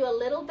we do a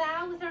little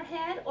bow with our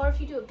head, or if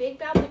you do a big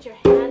bow, put your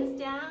hands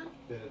down.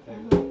 Like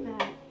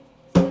that.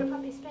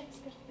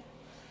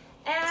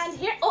 And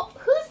here, oh,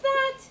 who's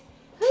that?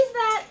 Who's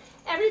that?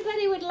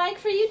 Everybody would like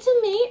for you to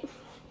meet.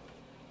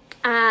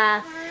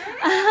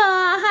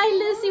 Hi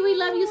Lucy, we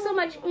love you so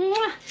much.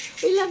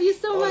 We love you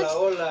so much.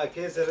 Hola,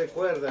 ¿qué se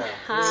recuerda?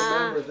 Who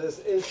remembers this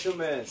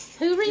instrument?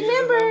 Who Do you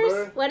remembers?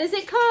 remember? What is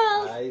it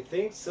called? I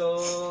think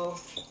so.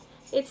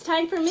 It's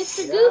time for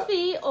Mr. Yeah.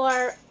 Goofy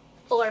or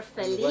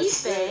Felipe.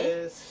 What's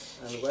this?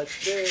 And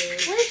what's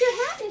this? Where's your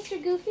hat, Mr.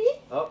 Goofy?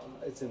 Oh,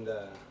 it's in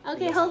the...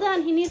 Okay, hold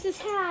on. He needs his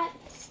hat.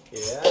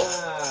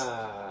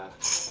 Yeah.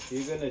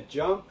 You're gonna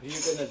jump.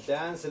 You're gonna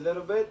dance a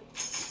little bit.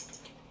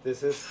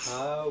 This is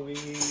how we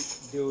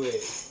do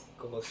it.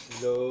 Go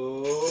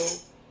slow,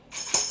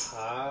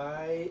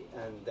 high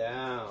and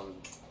down.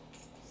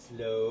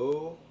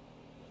 Slow,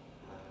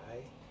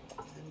 high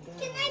and down.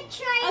 Can I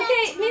try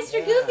Okay, that?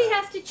 Mr. Goofy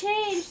has to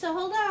change, so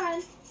hold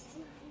on.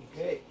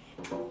 Okay.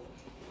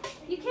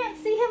 You can't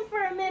see him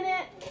for a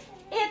minute.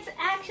 It's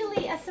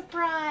actually a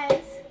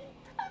surprise.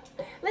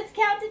 Let's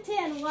count to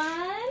 10.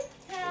 1,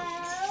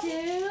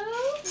 2,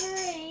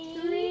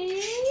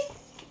 3,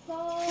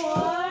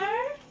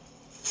 4,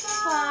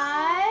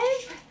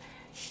 5,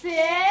 6.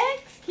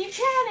 Keep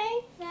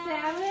counting.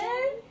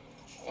 7,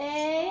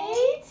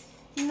 8,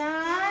 9,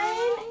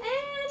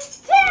 and 10.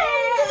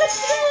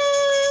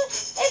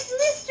 It's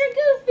Mr.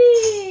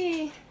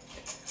 Goofy.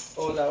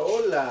 Hola,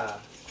 hola.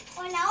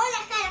 Hola, hola,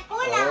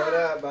 caracola.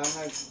 Ahora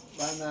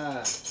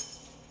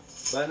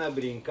van a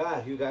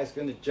brincar. You guys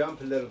gonna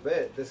jump a little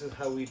bit. This is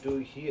how we do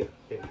it here.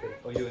 Okay.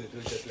 Or you're gonna do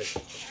it just like,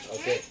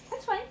 okay.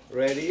 That's fine.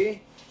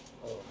 Ready?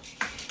 Oh.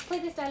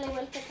 Puedes darle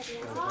vueltas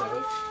también si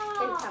quieres.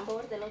 El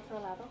tambor del otro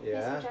lado.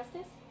 Yeah. ¿Escuchaste?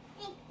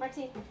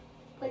 Martín,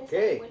 puedes darle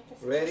Okay,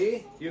 vueltas.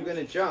 ready? You're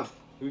gonna jump.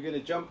 We're gonna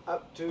jump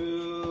up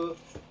to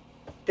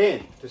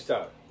 10 to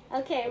start.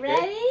 Okay,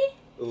 ready?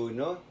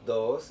 1,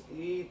 2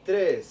 y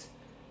 3.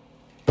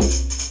 1,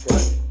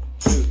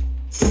 2,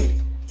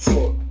 3,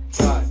 4,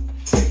 5,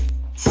 6,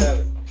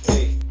 7,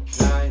 8,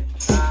 9,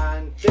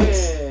 and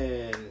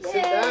 10.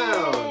 Sit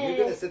down. You're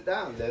gonna sit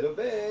down a little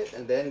bit,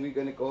 and then we're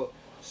gonna go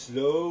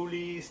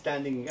slowly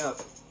standing up.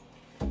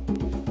 Vamos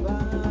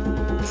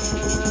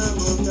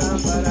a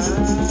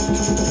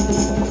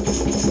parar.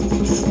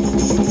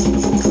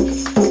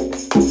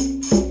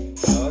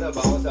 Ahora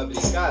vamos a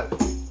brincar.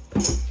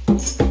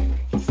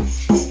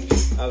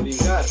 A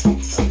brincar,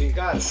 a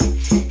brincar.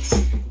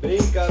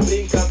 Brinca,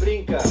 brinca,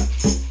 brinca.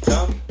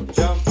 Jump,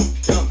 jump,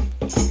 jump.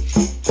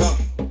 Jump,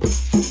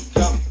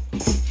 jump,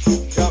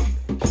 jump,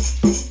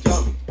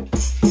 jump.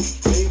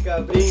 Brinca,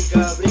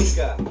 brinca,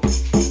 brinca.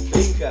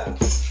 Brinca.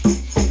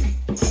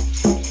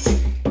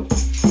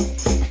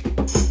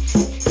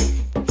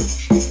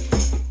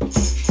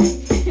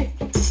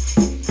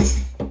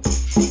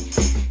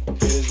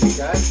 ¿Quieres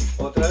brincar?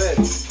 Otra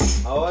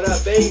vez. Ahora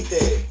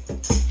 20.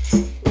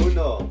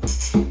 1,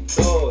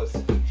 2,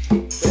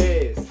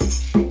 3,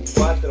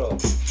 4,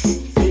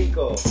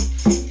 5,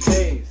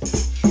 6,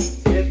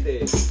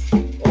 7,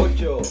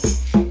 8,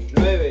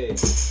 9,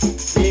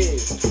 10,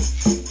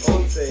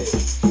 11,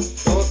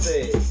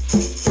 12,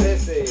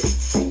 13,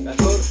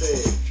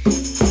 14,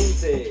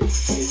 15,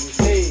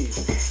 16,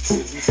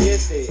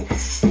 17,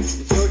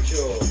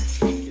 18,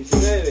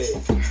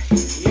 19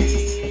 y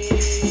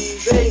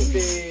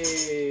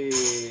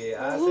 20.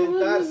 A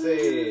sentarse.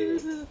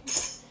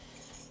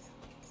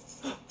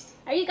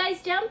 Are you guys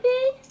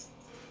jumping?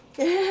 I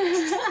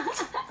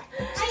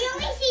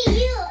only see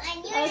you and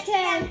you're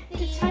Okay,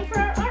 it's time for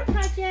our art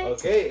project.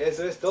 Ok,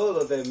 eso es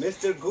todo de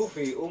Mr.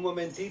 Goofy. Un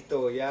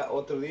momentito, ya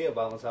otro día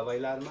vamos a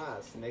bailar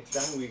más. Next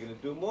time we're gonna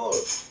do more.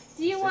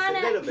 Do you Just a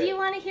little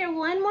wanna bit. hear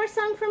one more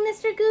song from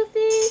Mr.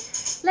 Goofy?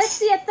 Let's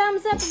see a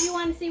thumbs up if you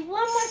want to see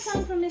one more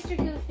song from Mr.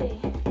 Goofy.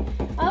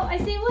 Oh, I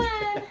see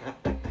one.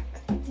 Do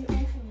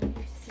one for me,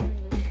 just so you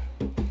know.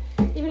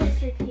 Even if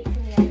it's repeat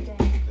from the other day.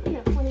 You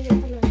know, one of your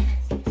familiar.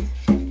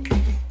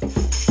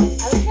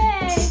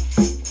 Okay.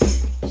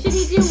 Should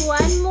he do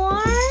one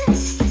more?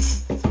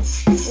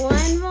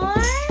 One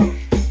more?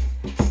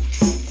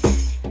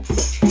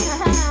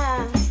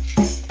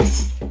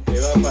 Que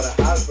va para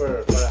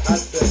Harper, para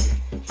Hudson,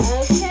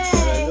 para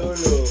Okay. Lulu,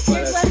 Here's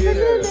para one for Peter.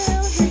 Lulu.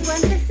 Here's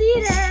one for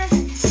Cedar.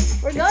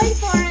 We're going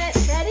for it.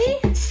 Ready?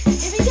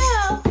 Here we go.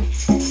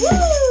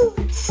 Woo!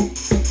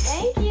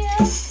 Thank you.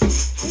 I'm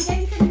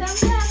getting some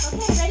thumbs up.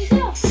 Okay, ready, go.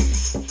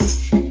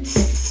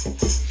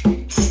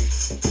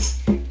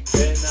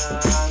 Ven a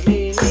mi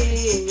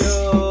niño,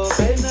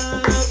 ven a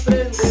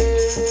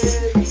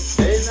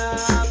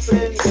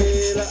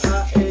aprender a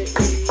E, I,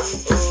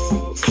 O,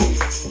 U.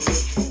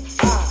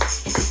 A,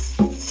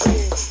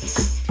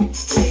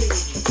 E, I,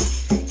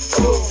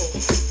 O,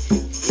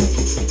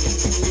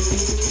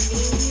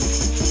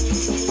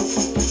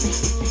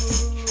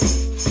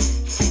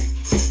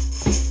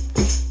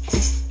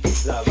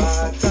 La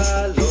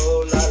vaca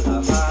Lola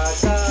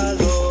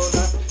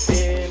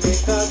tiene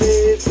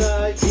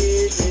cabeza y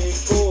tiene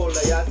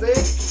cola, ¿ya sé?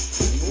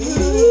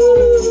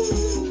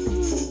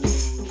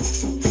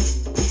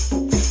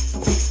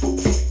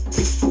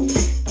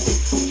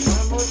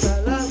 Vamos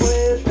a la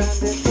vuelta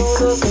de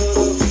todo,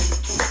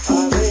 a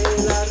ver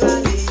la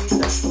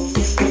ranita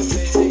comiendo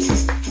perejil.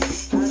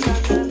 A la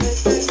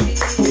nanita aquí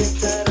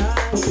estará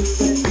su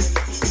vecino,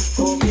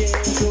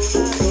 comiendo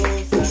una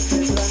rosa,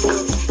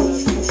 sembrando un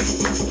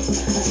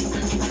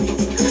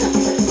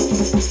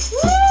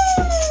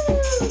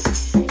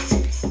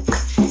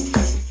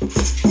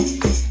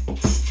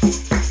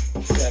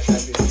Ya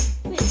casi.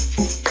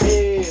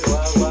 Quiero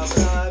agua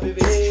para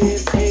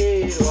beber,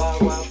 quiero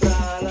agua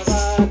para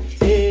lavar,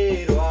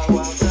 quiero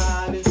agua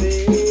para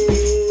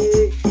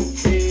beber,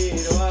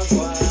 quiero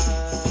agua.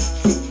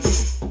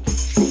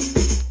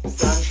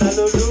 Santa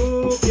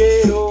Lulu,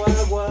 quiero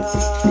agua,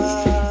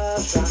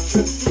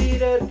 Santa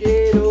Cedar,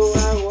 quiero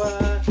agua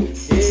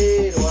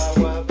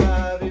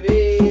para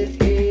beber,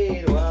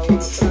 quiero agua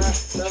para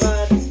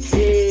lavar,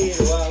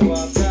 quiero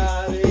agua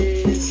para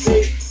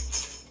beber,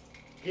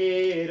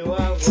 quiero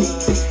agua.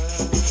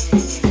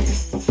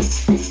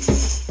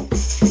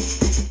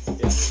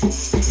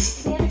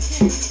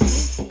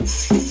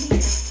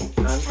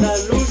 Santa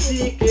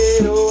Lucy,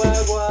 quiero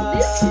agua.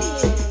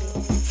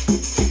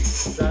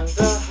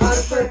 Santa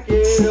Harper,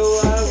 quiero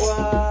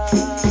agua.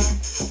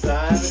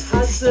 San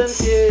Hudson,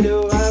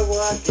 quiero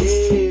agua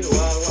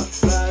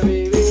para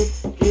beber,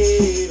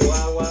 quiero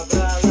agua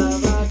para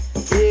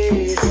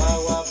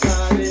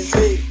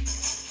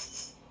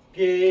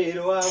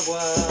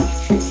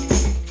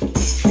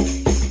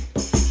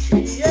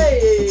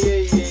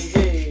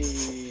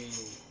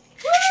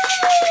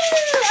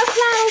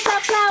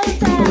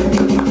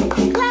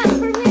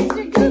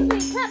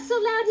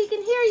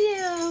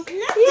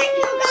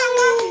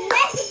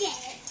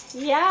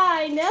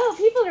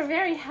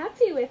very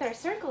happy with our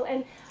circle.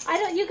 And I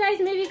don't, you guys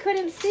maybe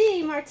couldn't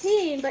see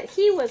Martin, but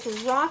he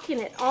was rocking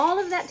it. All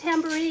of that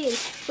tambourine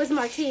was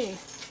Martin.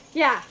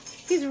 Yeah,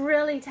 he's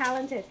really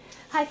talented.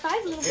 High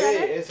five, little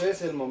brother. Eso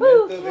es el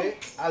momento de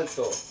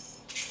alto.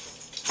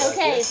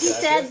 Okay, he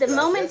said the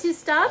moment to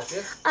stop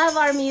of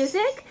our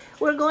music.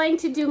 We're going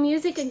to do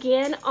music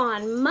again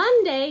on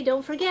Monday,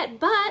 don't forget.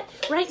 But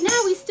right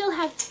now we still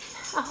have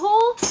a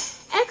whole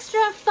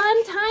extra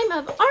fun time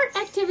of art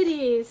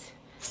activities.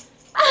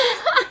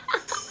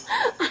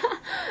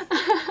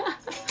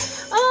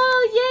 Oh,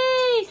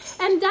 yay!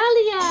 And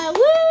Dahlia,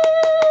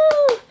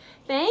 woo!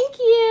 Thank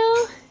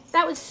you.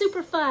 That was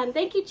super fun.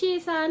 Thank you,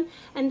 Chie-san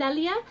and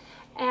Dahlia.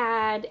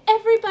 And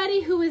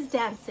everybody who is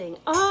dancing,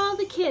 all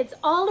the kids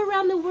all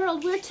around the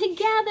world, we're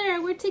together,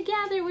 we're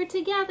together, we're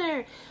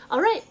together.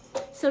 All right,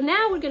 so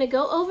now we're gonna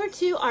go over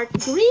to our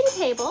green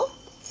table.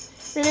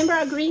 Remember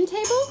our green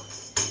table?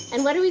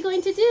 And what are we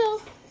going to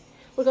do?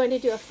 We're going to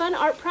do a fun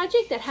art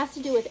project that has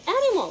to do with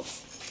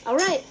animals. All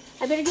right,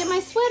 I better get my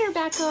sweater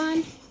back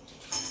on.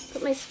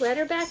 Put my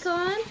sweater back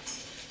on.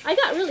 I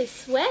got really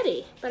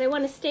sweaty, but I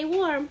want to stay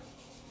warm.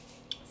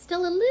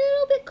 Still a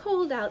little bit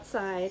cold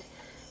outside.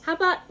 How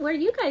about where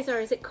you guys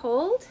are? Is it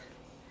cold?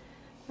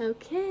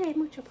 Okay,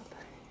 mucho papa.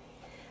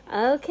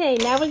 Okay,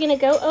 now we're gonna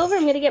go over.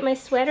 I'm gonna get my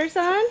sweaters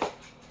on.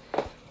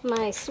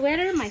 My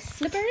sweater, my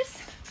slippers.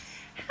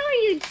 How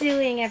are you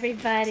doing,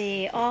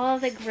 everybody? All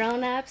the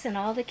grown-ups and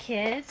all the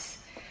kids.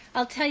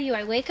 I'll tell you,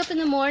 I wake up in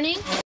the morning.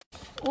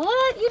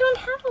 What? You don't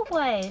have a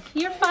wife.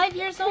 You're 5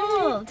 years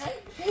old.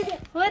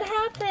 What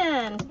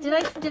happened?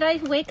 Did I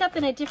wake up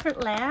in a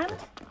different land?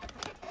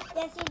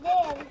 Yes, you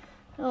did.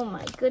 Oh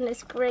my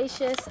goodness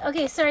gracious.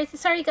 Okay, sorry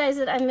guys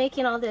that I'm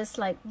making all this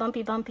like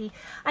bumpy.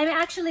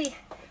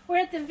 We're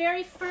at the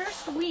very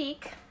first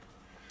week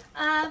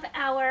of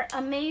our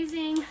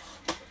amazing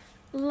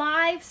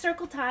live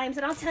circle times,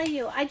 and I'll tell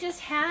you, I just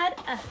had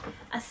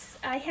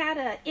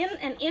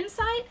an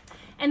insight,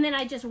 and then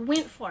I just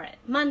went for it.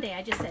 Monday,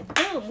 I just said,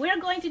 boom, we're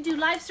going to do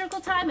live circle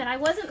time, and I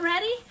wasn't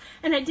ready,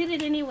 and I did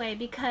it anyway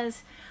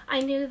because I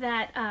knew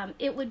that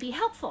it would be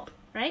helpful,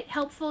 right?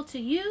 Helpful to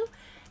you,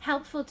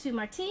 helpful to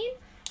Martine,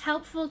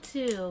 helpful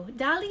to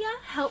Dahlia,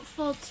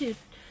 helpful to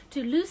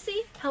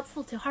Lucy,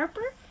 helpful to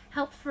Harper,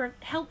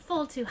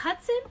 helpful to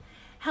Hudson,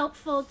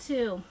 helpful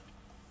to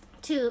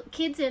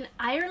kids in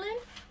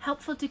Ireland,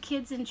 helpful to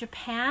kids in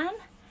Japan,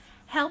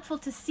 helpful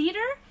to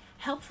Cedar,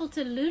 helpful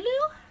to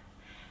Lulu,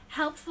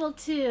 helpful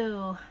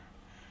to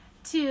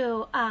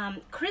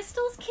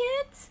Crystal's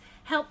kids,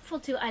 helpful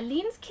to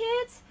Eileen's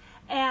kids,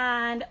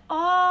 and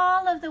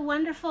all of the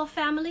wonderful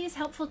families,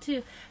 helpful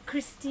to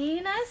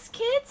Christina's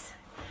kids.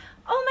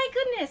 Oh my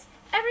goodness,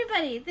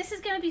 everybody, this is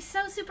going to be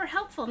so super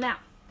helpful. Now,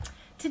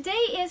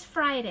 today is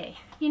Friday.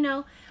 You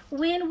know,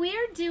 when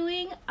we're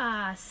doing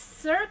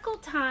circle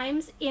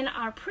times in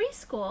our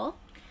preschool,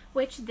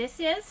 which this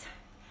is,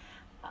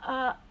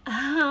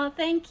 oh,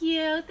 thank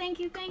you.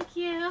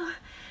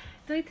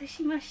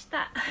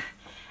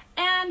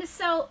 And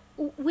so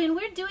when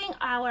we're doing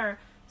our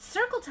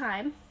circle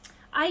time,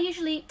 I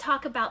usually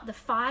talk about the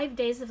 5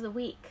 days of the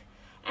week.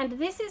 And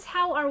this is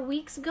how our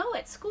weeks go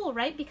at school,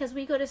 right? Because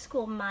we go to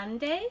school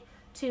Monday,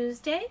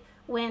 Tuesday,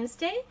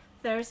 Wednesday,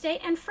 Thursday,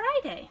 and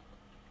Friday.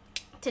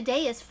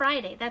 Today is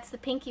Friday. That's the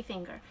pinky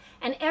finger.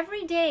 And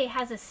every day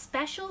has a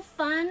special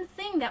fun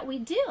thing that we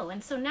do.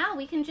 And so now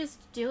we can just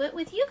do it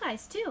with you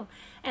guys too.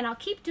 And I'll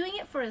keep doing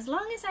it for as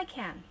long as I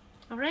can.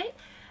 All right?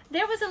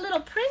 There was a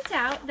little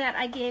printout that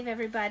I gave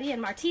everybody,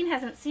 and Martine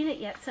hasn't seen it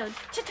yet. So,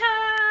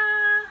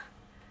 cha-cha!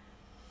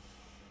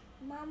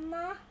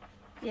 Mama.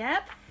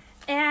 Yep.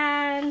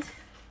 And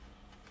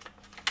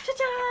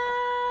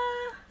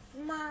cha-cha!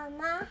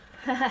 Mama.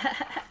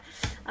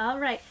 All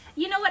right.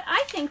 You know what?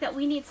 I think that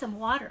we need some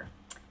water.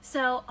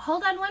 So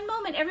hold on one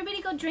moment.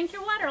 Everybody go drink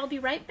your water. I'll be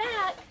right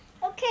back.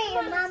 Okay,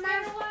 Come on, Mama.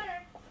 let's get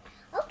water.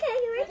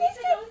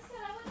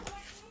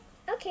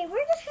 Okay,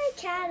 we're just gonna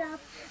chat up.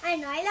 I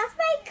know I lost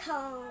my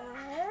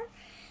car.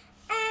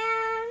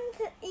 And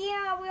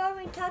yeah, we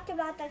already talked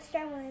about that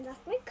story when I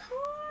lost my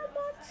car,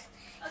 but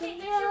Okay,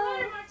 here's your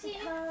water,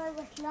 Martine. car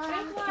was Drink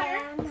lost water.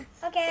 again.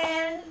 Okay.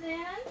 And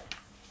then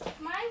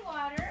my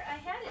water. I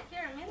had it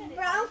here a minute ago.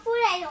 Brown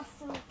food I don't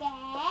food there.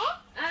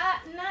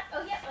 Not.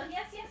 Oh yeah. Oh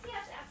yes.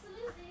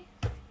 Absolutely.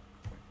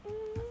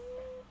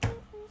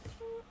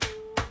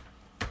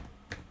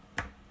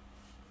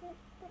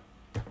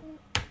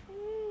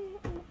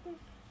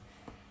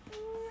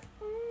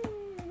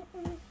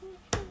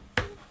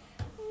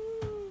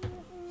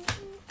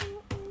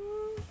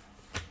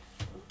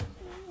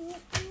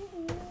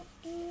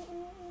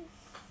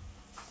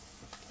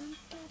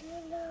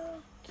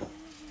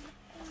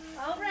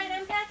 All right,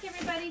 I'm back,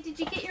 everybody. Did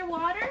you get your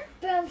water?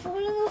 Brown food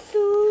I don't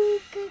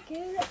food.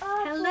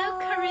 Hello,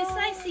 Carissa.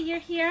 I see you're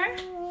here.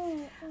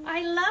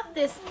 I love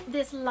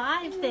this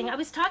live thing. I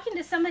was talking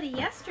to somebody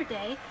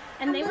yesterday,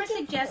 and they were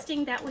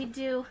suggesting that we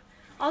do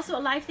also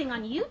a live thing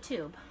on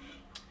YouTube.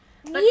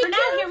 But for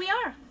now, here we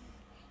are.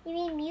 You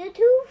mean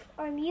YouTube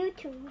or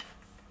YouTube?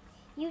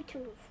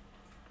 YouTube.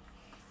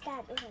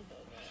 That is a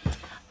baby.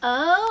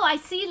 Oh, I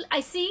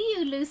see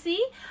you, Lucy.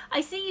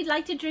 I see you'd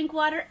like to drink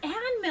water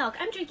and milk.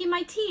 I'm drinking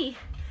my tea.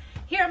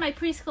 Here at my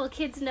preschool,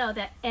 kids know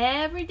that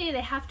every day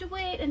they have to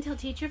wait until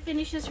teacher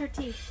finishes her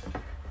tea.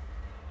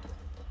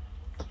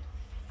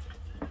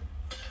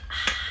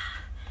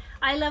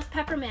 I love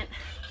peppermint.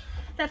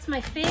 That's my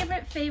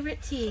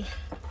favorite tea.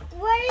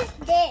 What is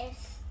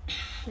this?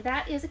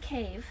 That is a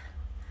cave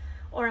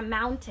or a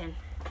mountain.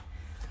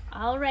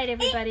 All right,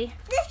 everybody.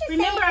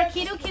 Remember our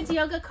KiDo Kids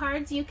Yoga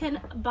cards? You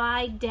can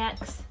buy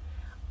decks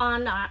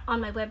on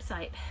my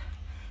website.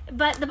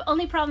 But the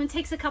only problem, it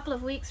takes a couple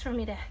of weeks for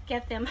me to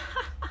get them.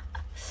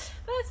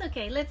 But it's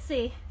okay. Let's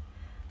see.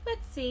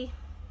 Let's see.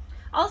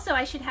 Also,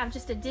 I should have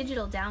just a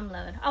digital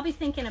download. I'll be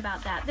thinking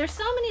about that. There's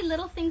so many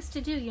little things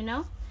to do, you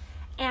know?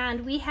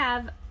 And we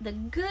have the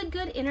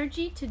good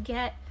energy to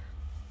get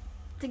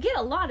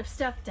a lot of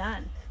stuff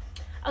done.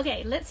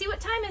 Okay, let's see,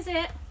 what time is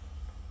it?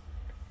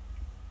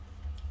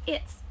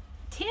 It's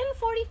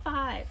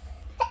 10:45,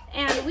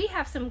 and we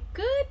have some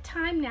good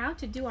time now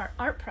to do our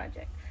art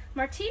project.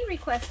 Martine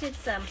requested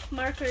some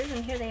markers,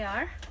 and here they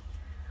are.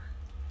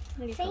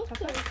 Thank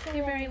you.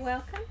 You're very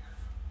welcome.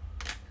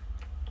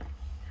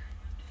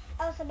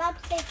 I was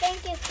about to say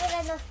thank you for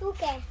the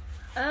nosuke.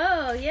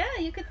 Oh, yeah,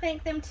 you could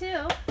thank them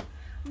too.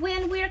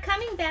 When we're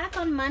coming back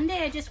on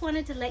Monday, I just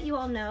wanted to let you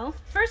all know.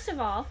 First of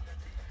all,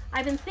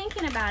 I've been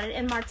thinking about it,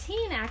 and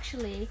Martine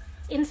actually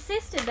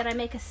insisted that I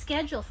make a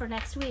schedule for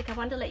next week. I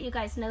wanted to let you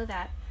guys know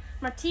that.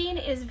 Martine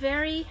is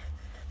very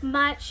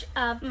much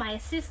of my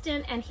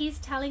assistant, and he's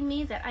telling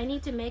me that I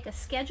need to make a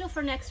schedule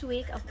for next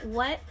week of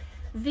what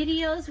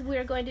videos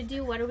we're going to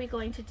do, what are we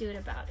going to do it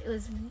about. It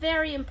was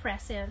very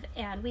impressive,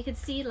 and we could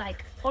see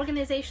like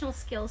organizational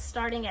skills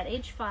starting at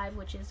age 5,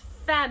 which is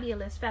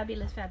fabulous.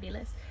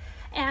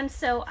 And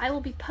so I will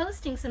be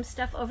posting some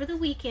stuff over the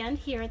weekend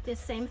here at this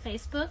same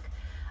Facebook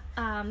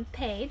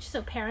page,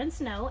 so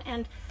parents know,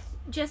 and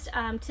just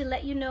to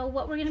let you know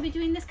what we're going to be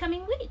doing this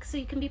coming week, so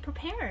you can be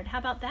prepared. How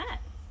about that?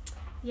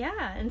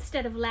 Yeah,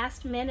 instead of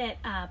last minute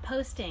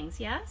postings.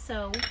 Yeah,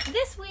 so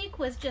this week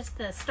was just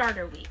the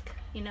starter week,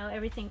 you know,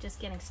 everything just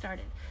getting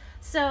started.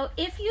 So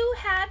if you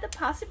had the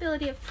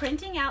possibility of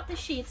printing out the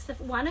sheets,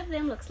 one of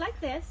them looks like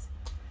this.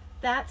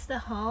 That's the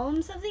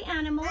homes of the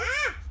animals.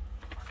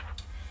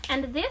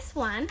 And this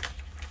one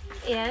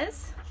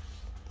is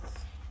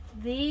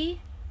the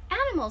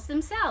animals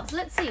themselves.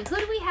 Let's see, who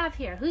do we have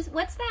here?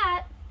 What's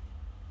that?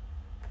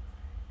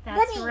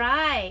 That's bunny.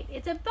 Right.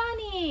 It's a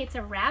bunny. It's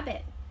a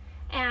rabbit.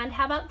 And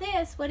how about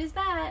this? What is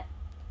that?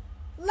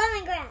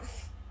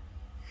 Lemongrass.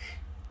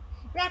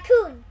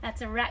 Raccoon.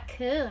 That's a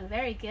raccoon.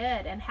 Very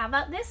good. And how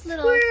about this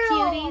little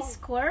Squirrel. cutie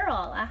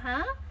squirrel?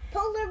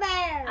 Polar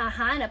bear.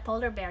 And a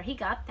polar bear. He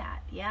got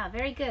that. Yeah,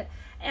 very good.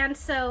 And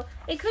so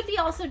it could be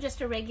also just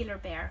a regular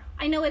bear.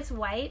 I know it's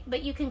white,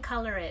 but you can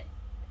color it,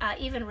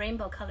 even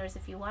rainbow colors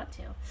if you want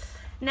to.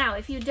 Now,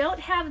 if you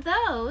don't have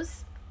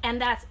those, and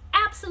that's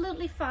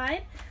absolutely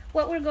fine,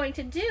 what we're going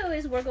to do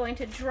is we're going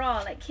to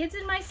draw. Like kids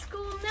in my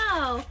school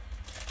know,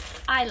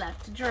 I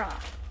love to draw.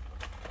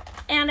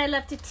 And I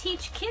love to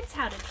teach kids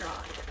how to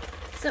draw.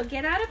 So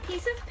get out a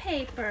piece of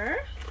paper.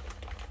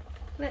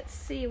 Let's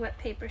see, what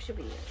paper should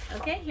we use?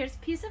 Okay, here's a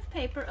piece of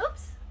paper.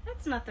 Oops,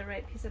 that's not the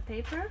right piece of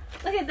paper.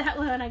 Look at that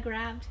one I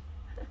grabbed.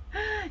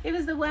 It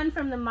was the one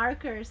from the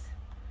markers.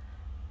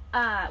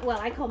 Well,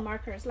 I call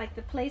markers, like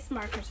the place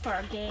markers for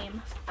our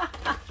game.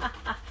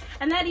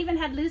 And that even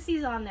had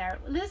Lucy's on there.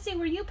 Lucy,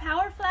 were you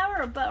Power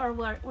Flower or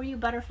were you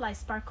Butterfly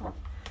Sparkle?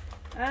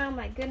 Oh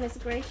my goodness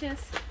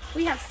gracious.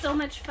 We have so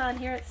much fun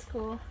here at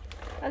school.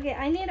 Okay,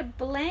 I need a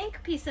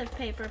blank piece of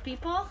paper,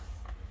 people.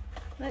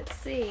 Let's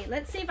see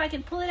if I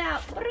can pull it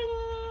out.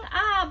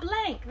 Ah,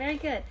 blank, very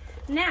good.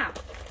 Now,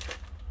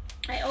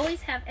 I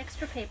always have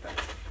extra paper,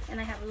 and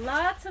I have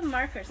lots of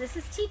markers. This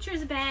is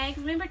teacher's bag.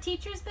 Remember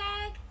teacher's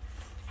bag?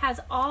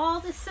 Has all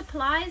the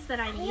supplies that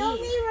I need. I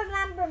only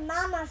remember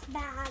Mama's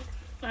bag.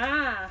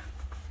 Ah,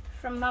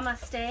 from Mama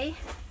Stay.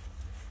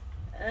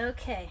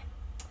 Okay.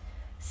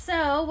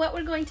 So what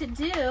we're going to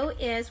do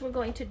is we're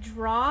going to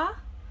draw.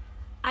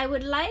 I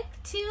would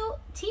like to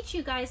teach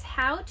you guys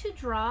how to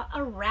draw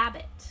a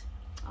rabbit.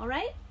 All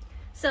right?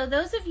 So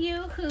those of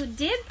you who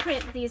did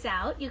print these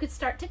out, you could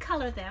start to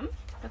color them.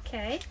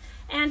 Okay?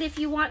 And if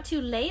you want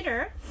to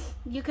later,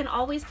 you can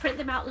always print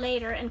them out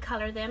later and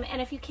color them.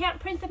 And if you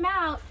can't print them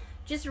out,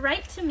 just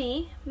write to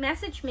me,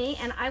 message me,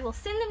 and I will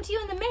send them to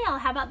you in the mail.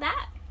 How about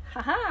that?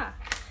 Haha.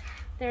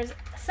 There's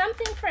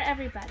something for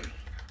everybody.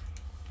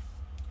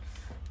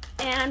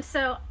 And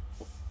so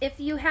if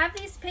you have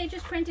these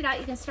pages printed out,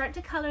 you can start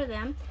to color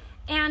them.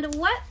 And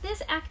what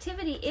this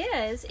activity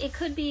is, it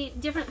could be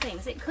different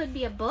things. It could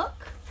be a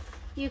book.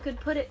 You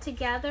could put it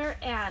together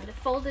and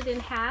fold it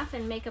in half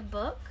and make a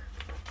book.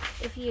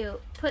 If you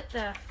put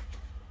the,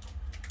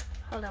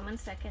 hold on one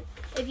second.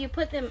 If you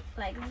put them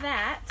like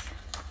that,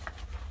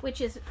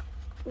 which is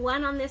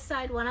one on this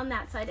side, one on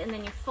that side, and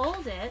then you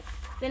fold it,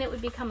 then it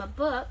would become a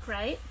book,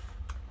 right?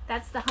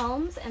 That's the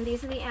homes, and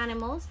these are the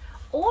animals.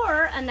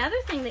 Or another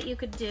thing that you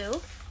could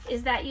do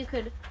is that you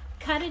could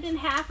cut it in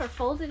half or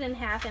fold it in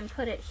half and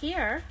put it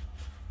here,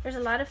 There's a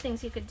lot of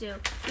things you could do.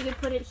 You could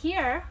put it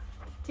here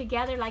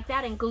together like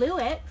that and glue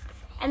it,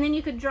 and then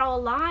you could draw a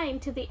line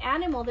to the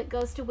animal that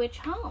goes to which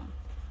home.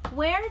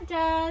 Where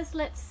does,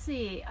 let's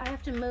see, I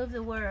have to move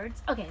the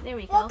words. Okay, there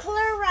we go. What color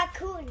are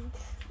raccoons?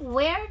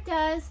 Where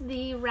does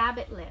the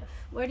rabbit live?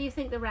 Where do you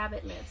think the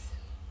rabbit lives?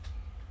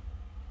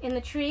 In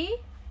the tree?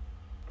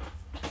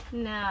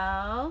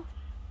 No.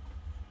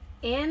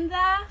 In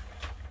the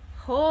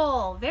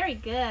hole. Very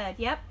good.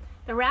 Yep.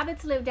 The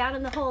rabbits live down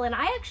in the hole, and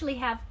I actually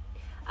have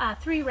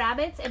 3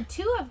 rabbits, and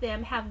 2 of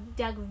them have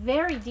dug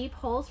very deep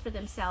holes for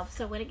themselves,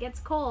 so when it gets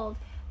cold,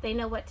 they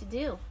know what to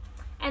do.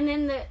 And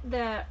then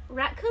the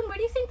raccoon, where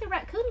do you think the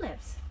raccoon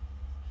lives?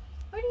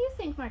 Where do you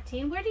think,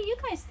 Martine? Where do you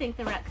guys think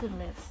the raccoon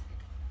lives?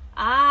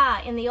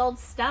 Ah, in the old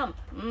stump.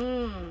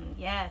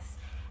 Yes.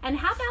 And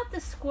how about the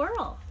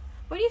squirrel?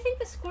 Where do you think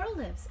the squirrel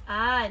lives?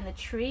 Ah, in the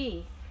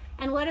tree.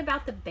 And what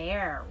about the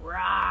bear?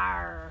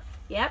 Rawr.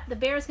 Yep, the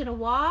bear is going to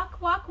walk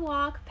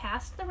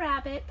past the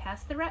rabbit,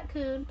 past the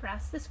raccoon,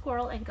 past the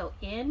squirrel, and go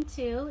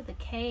into the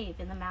cave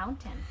in the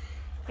mountain.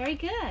 Very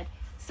good.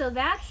 So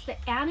that's the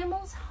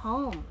animals'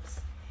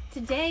 homes.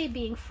 Today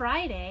being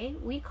Friday,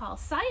 we call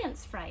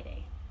Science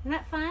Friday. Isn't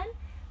that fun?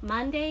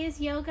 Monday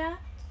is yoga.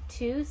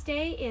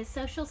 Tuesday is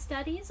social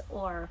studies,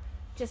 or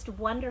just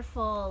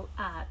wonderful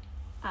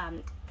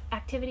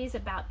activities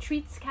about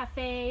Treats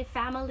Cafe,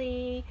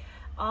 family,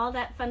 all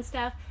that fun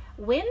stuff.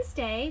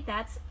 Wednesday,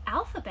 that's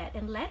alphabet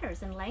and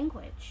letters and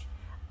language.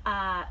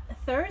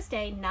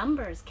 Thursday,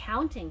 numbers,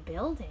 counting,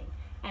 building.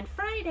 And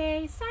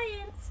Friday,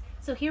 science.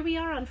 So here we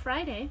are on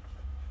Friday,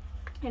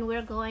 and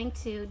we're going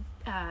to,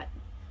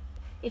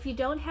 if you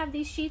don't have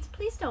these sheets,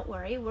 please don't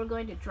worry. We're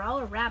going to draw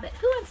a rabbit.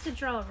 Who wants to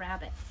draw a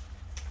rabbit?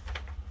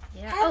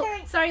 Yeah.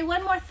 Oh, sorry,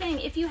 one more thing.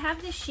 If you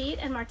have this sheet,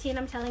 and Martine,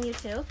 I'm telling you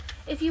too,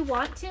 if you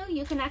want to,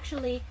 you can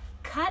actually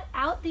cut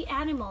out the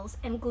animals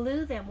and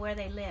glue them where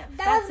they live.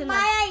 That's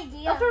my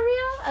idea. Oh, for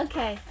real?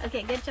 Okay.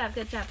 Okay, good job,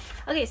 good job.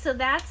 Okay, so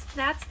that's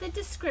the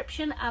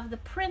description of the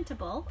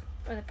printable,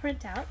 or the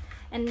printout.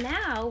 And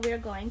now we're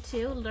going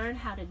to learn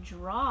how to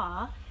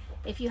draw.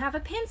 If you have a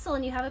pencil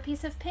and you have a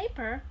piece of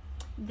paper,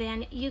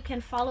 then you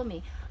can follow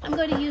me. I'm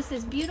going to use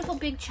this beautiful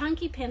big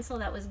chunky pencil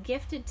that was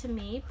gifted to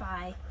me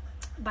by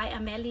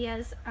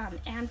Amelia's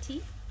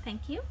auntie.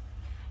 Thank you.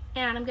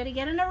 And I'm going to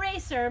get an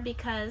eraser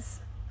because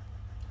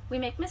we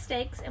make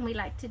mistakes and we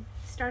like to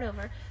start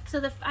over.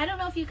 So I don't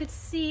know if you could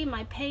see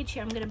my page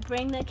here. I'm going to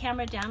bring the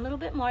camera down a little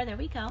bit more. There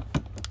we go.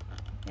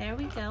 There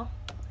we go.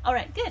 All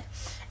right, good.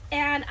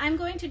 And I'm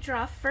going to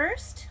draw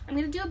first. I'm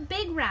going to do a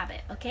big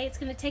rabbit, okay? It's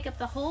going to take up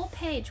the whole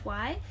page.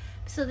 Why?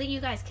 So that you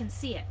guys can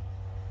see it.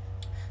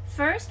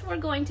 First, we're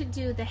going to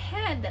do the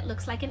head that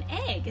looks like an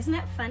egg. Isn't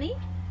that funny?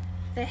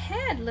 The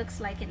head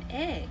looks like an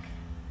egg.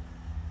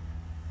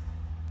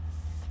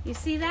 You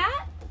see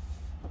that?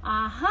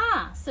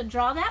 So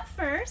draw that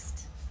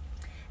first.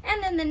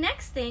 And then the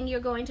next thing, you're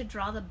going to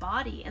draw the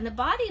body. And the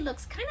body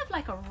looks kind of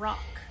like a rock.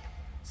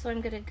 So I'm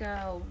going to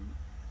go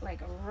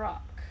like a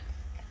rock.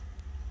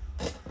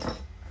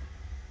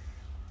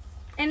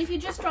 And if you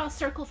just draw a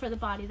circle for the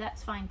body,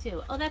 that's fine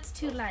too. Oh, that's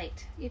too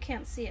light. You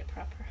can't see it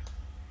proper.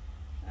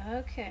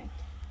 Okay.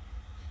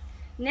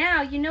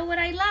 Now, you know what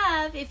I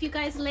love? If you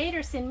guys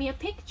later send me a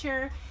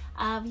picture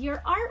of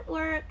your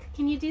artwork.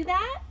 Can you do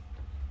that?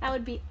 That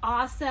would be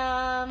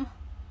awesome.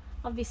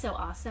 That would be so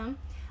awesome.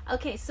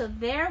 Okay, so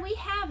there we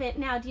have it.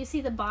 Now, do you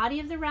see the body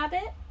of the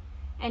rabbit?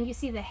 And you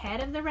see the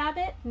head of the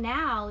rabbit?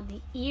 Now,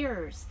 the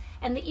ears.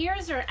 And the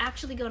ears are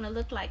actually going to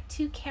look like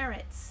 2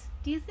 carrots.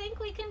 Do you think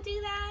we can do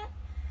that?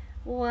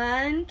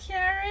 1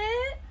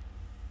 carrot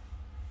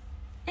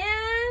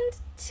and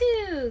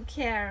 2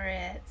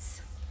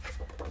 carrots.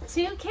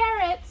 2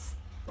 carrots.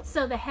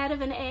 So the head of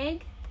an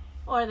egg,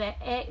 or the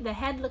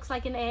head looks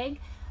like an egg.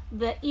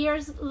 The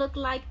ears look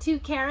like 2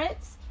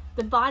 carrots.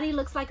 The body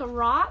looks like a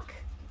rock.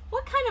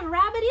 What kind of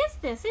rabbit is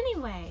this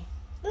anyway?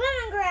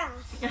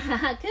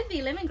 Lemongrass. Could be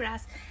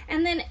lemongrass.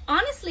 And then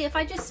honestly, if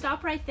I just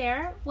stop right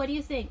there, what do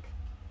you think?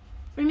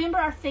 Remember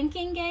our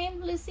thinking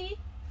game, Lucy?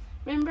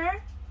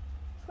 Remember?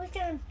 Which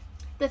one?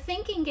 The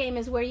thinking game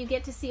is where you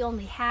get to see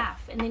only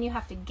half, and then you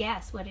have to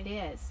guess what it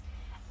is.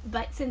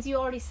 But since you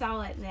already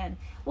saw it, then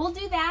we'll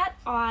do that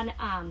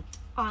on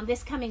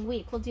this coming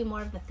week. We'll do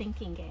more of the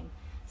thinking game.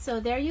 So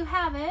there you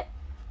have it.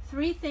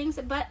 3 things.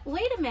 But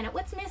wait a minute.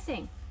 What's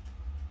missing?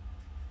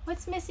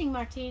 What's missing,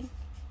 Martine?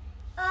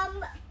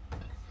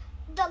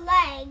 The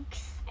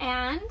legs.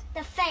 And?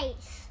 The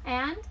face.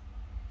 And?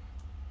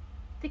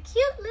 The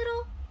cute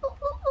little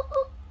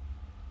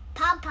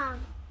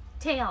Pom-pom.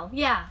 tail.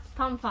 Yeah,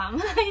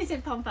 pom-pom. He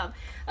said pom-pom.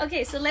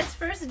 Okay, so let's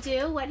first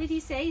do, what did he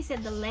say? He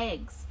said the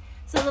legs.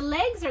 So the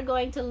legs are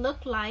going to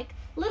look like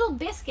little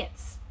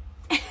biscuits.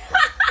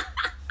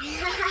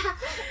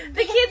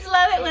 The kids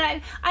love it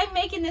when I'm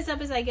making this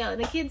up as I go.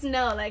 The kids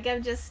know, like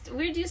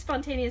we do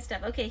spontaneous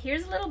stuff. Okay,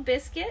 here's a little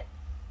biscuit.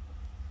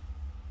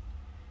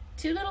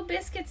 2 little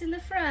biscuits in the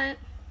front.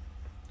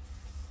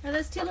 Are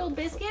those 2 little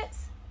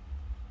biscuits?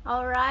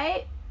 All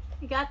right,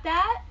 you got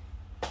that?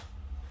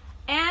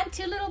 And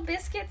 2 little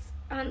biscuits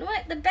on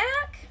what? The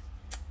back?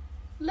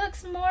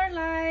 looks more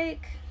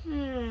like,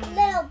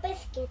 Little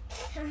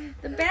biscuits.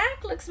 the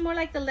back looks more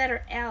like the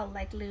letter L,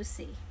 like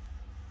Lucy.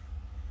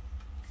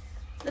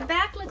 The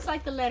back looks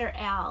like the letter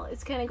L.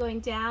 It's kind of going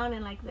down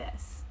and like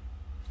this.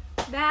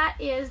 That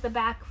is the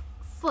back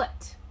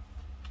foot.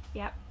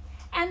 Yep.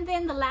 And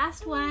then the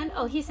last one,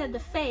 oh, he said the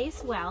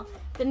face. Well,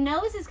 the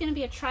nose is going to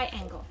be a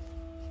triangle.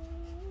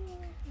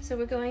 So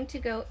we're going to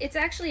go, it's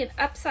actually an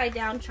upside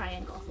down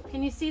triangle.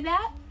 Can you see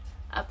that?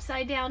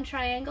 Upside down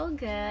triangle,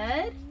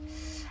 good.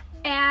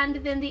 And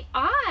then the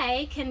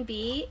eye can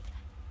be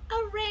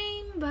a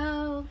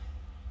rainbow.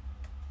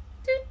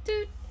 Doot,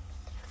 doot.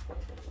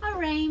 A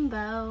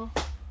rainbow.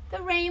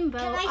 The rainbow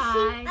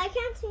eye. I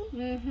can't see.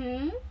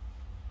 Mm-hmm.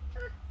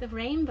 The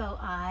rainbow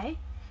eye.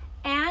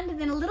 And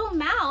then a little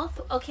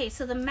mouth. Okay,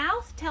 so the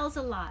mouth tells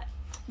a lot.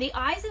 The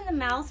eyes and the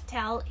mouth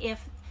tell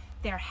if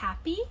they're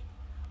happy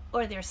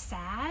or they're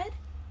sad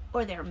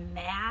or they're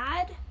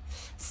mad.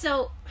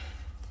 So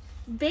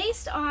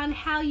based on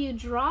how you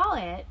draw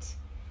it,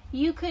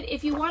 you could,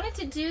 if you wanted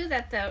to do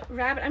that, the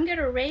rabbit, I'm going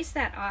to erase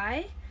that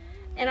eye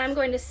and I'm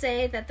going to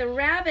say that the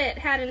rabbit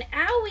had an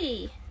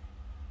owie.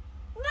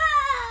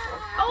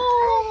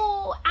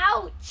 Oh,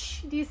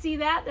 ouch. Do you see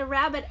that? The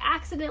rabbit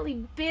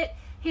accidentally bit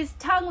his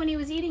tongue when he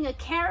was eating a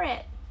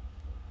carrot.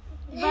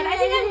 But I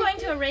think I'm going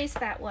to erase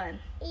that one.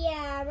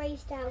 Yeah,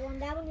 erase that one.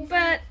 That one is.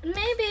 But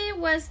maybe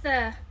was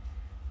the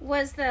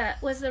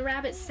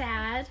rabbit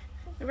sad?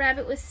 The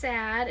rabbit was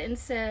sad and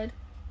said,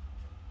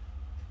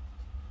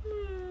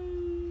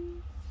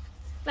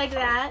 like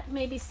that,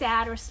 maybe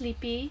sad or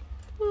sleepy.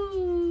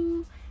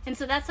 Ooh. And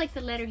so that's like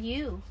the letter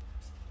U.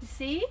 You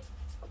see?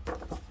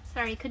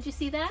 Sorry, could you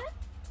see that?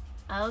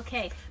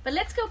 Okay, but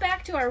let's go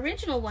back to our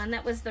original one.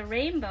 That was the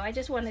rainbow. I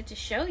just wanted to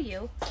show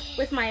you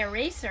with my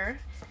eraser.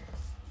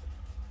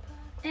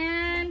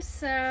 And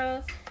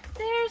so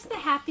there's the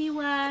happy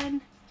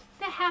one,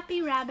 the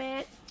happy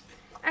rabbit.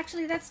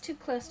 Actually, that's too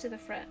close to the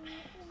front.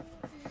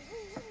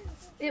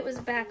 It was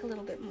back a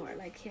little bit more,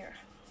 like here.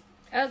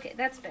 Okay,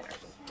 that's better.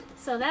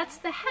 So that's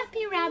the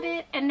happy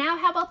rabbit. And now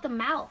how about the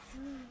mouth?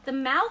 The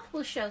mouth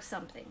will show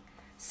something.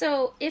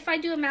 So if I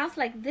do a mouth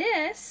like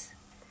this,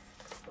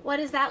 what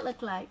does that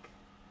look like?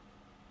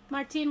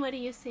 Martine, what do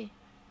you see?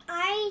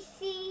 I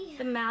see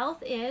The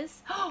mouth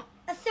is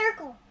a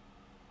circle.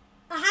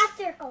 A half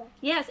circle.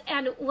 yes,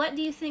 and what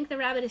do you think the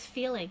rabbit is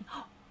feeling?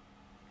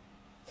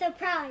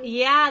 Surprise.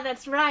 Yeah,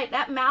 that's right.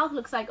 That mouth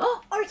looks like,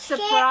 oh, Or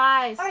scared.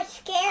 surprise. Or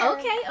scared.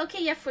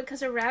 Okay, yeah,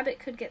 because a rabbit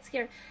could get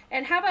scared.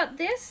 And how about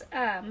this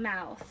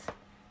mouth?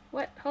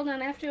 What? Hold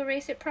on, I have to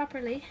erase it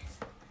properly.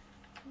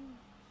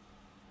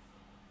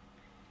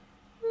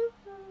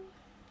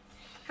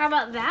 How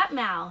about that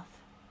mouth?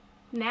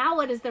 Now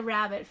what is the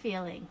rabbit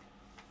feeling?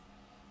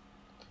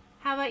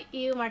 How about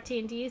you,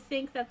 Martine? Do you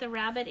think that the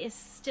rabbit is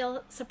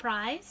still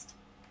surprised?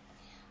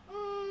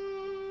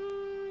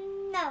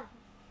 No.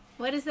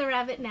 What is the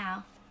rabbit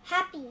now?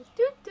 Happy.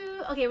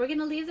 Doo-doo. Okay, we're going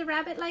to leave the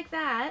rabbit like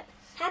that.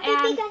 Happy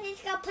And- because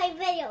it's gonna play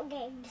video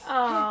games.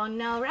 Oh,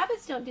 no,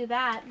 rabbits don't do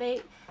that.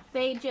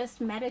 They just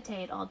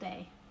meditate all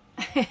day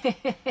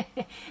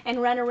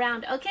and run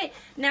around. Okay,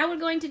 now we're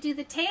going to do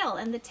the tail,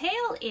 and the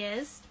tail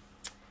is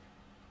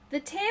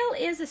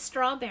a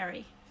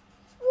strawberry.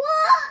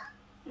 What?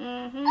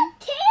 Mm-hmm.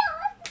 Tail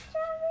of the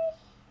strawberry.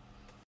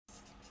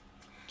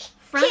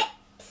 Front.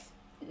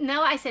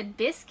 No, I said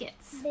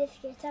biscuits.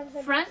 Biscuits. I was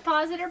like, Front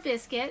paws that are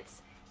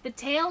biscuits. The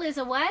tail is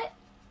a what?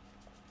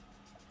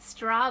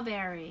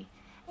 Strawberry.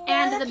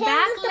 And the tail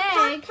back is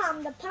leg. The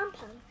pom-pom. The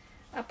pom-pom.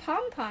 A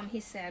pom-pom, he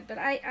said, but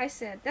I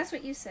said, that's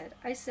what you said.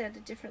 I said a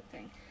different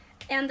thing.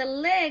 And the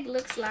leg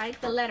looks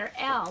like the letter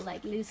L,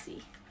 like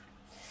Lucy.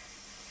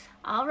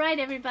 All right,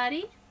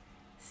 everybody.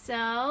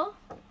 So,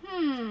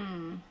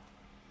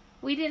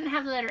 we didn't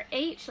have the letter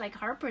H like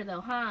Harper,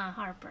 though, huh,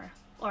 Harper?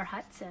 Or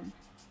Hudson.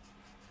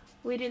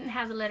 We didn't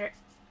have the letter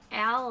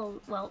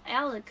L. Well,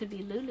 L, it could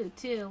be Lulu,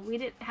 too. We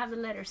didn't have the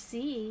letter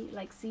C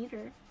like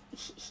Cedar.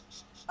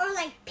 Or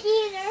like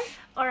Peter.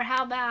 Or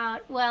how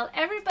about, well,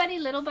 everybody,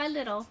 little by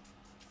little,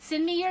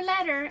 send me your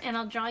letter and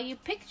I'll draw you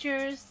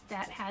pictures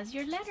that has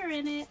your letter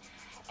in it.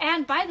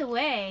 And by the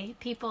way,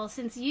 people,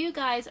 since you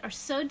guys are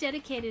so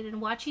dedicated in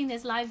watching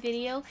this live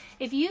video,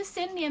 if you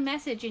send me a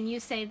message and you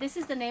say, this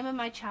is the name of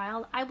my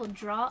child, I will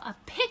draw a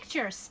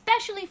picture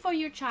specially for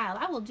your child.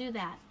 I will do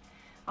that.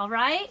 All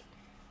right?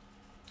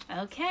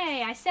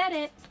 Okay, I said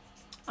it.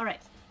 All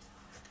right.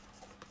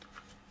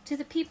 To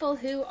the people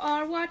who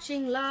are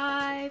watching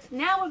live,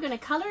 now we're going to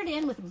color it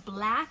in with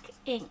black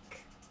ink.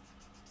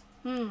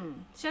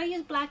 Should I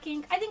use black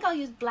ink? I think I'll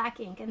use black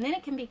ink, and then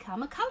it can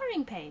become a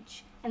coloring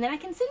page. And then I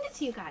can send it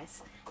to you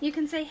guys. You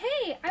can say,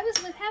 hey, I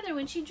was with Heather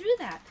when she drew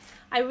that.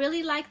 I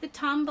really like the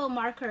Tombow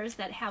markers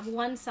that have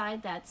one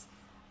side that's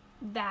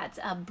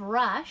a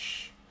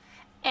brush,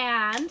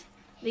 and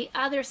the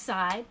other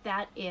side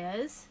that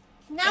is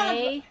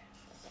a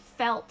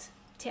felt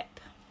tip.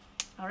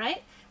 All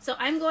right? So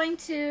I'm going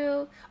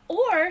to,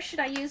 or should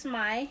I use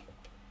my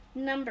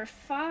number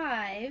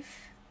 5?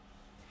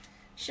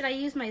 Should I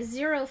use my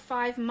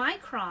 0.5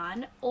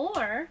 micron,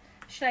 or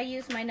should I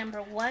use my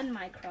number 1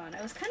 micron?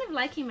 I was kind of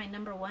liking my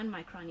number 1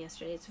 micron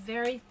yesterday. It's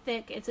very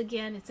thick. It's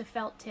a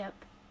felt tip.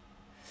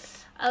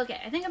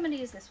 Okay, I think I'm going to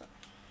use this one.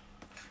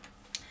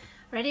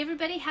 Ready,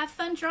 everybody? Have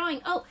fun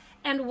drawing. Oh,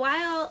 and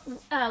while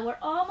we're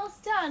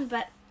almost done,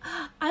 but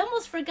I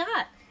almost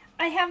forgot.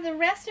 I have the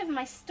rest of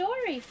my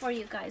story for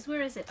you guys.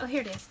 Where is it? Oh,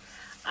 here it is.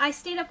 I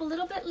stayed up a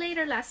little bit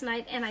later last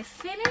night and I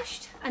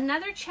finished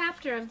another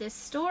chapter of this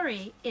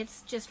story.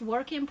 It's just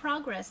work in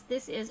progress.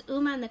 This is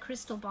Uma and the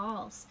Crystal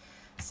Balls.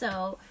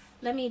 So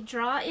let me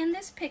draw in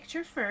this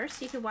picture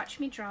first. You can watch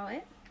me draw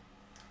it.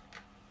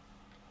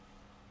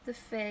 The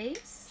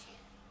face,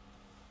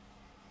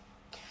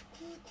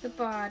 the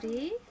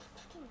body,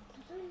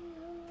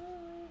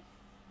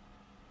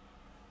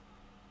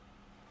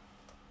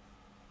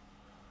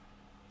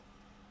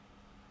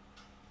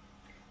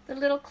 the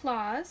little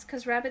claws,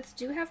 because rabbits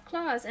do have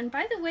claws. And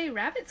by the way,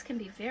 rabbits can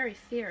be very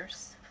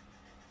fierce.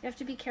 You have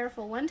to be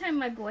careful. One time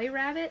my boy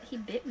rabbit, he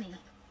bit me.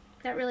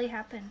 That really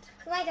happened.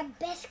 Like a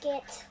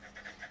biscuit.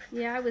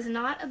 Yeah, I was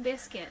not a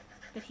biscuit,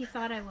 but he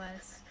thought I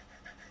was.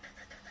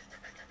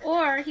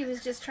 Or he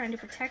was just trying to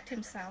protect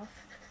himself.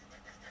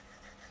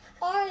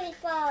 Or he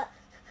thought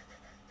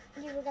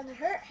you were going to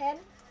hurt him,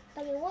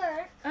 but you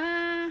weren't.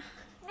 I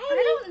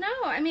don't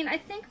know. I mean, I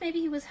think maybe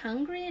he was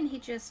hungry and he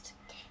just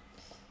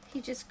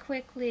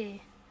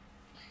quickly...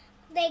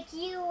 Like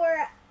you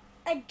were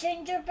a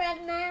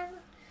gingerbread man?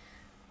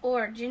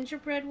 Or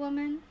gingerbread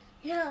woman.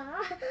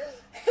 Yeah.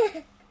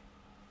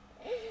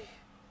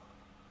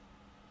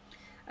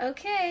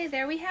 Okay,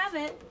 there we have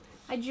it.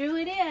 I drew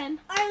it in.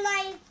 Or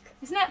like...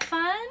 Isn't that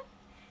fun?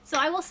 So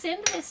I will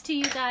send this to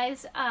you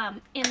guys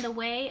in the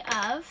way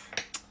of...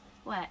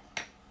 What?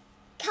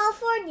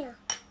 California.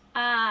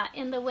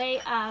 In the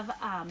way of...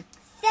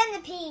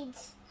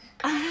 Centipedes.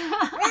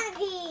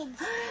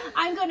 Centipedes.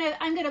 I'm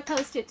gonna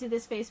post it to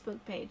this Facebook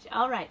page.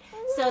 All right.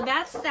 So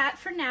that's that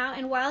for now.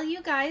 And while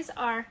you guys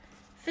are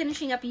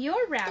finishing up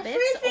your rabbits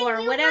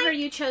or whatever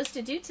you chose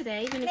to do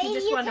today, even if you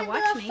just want to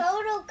watch me. Maybe you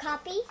can do a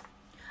photocopy.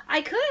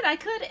 I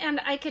could,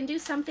 and I can do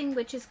something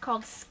which is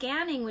called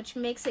scanning, which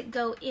makes it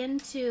go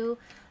into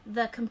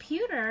the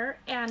computer.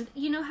 And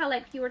you know how,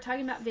 like, you were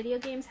talking about video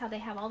games, how they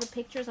have all the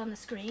pictures on the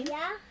screen?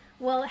 Yeah.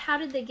 Well, how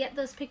did they get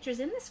those pictures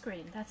in the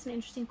screen? That's an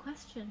interesting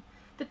question.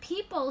 The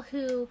people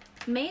who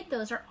made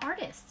those are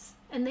artists,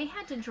 and they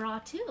had to draw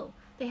too.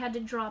 They had to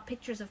draw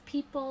pictures of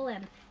people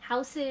and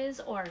houses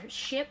or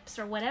ships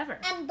or whatever.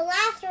 And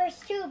blasters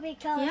too,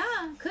 because...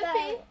 Yeah, could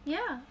be,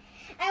 yeah.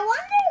 I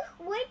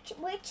wonder which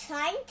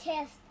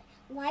scientist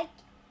liked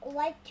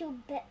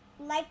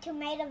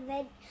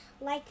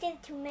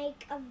to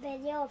make a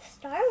video of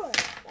Star Wars.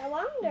 I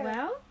wonder.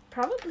 Well,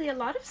 probably a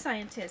lot of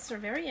scientists are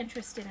very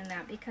interested in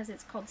that because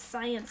it's called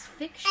science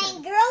fiction.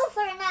 And girls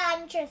are not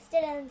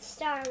interested in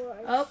Star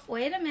Wars. Oh,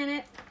 wait a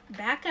minute.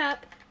 Back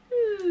up.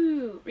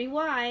 Ooh,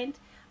 rewind.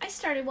 I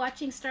started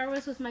watching Star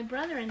Wars with my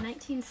brother in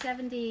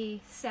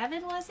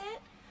 1977, was it?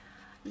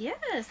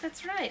 Yes,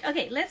 that's right.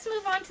 Okay, let's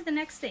move on to the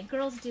next thing.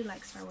 Girls do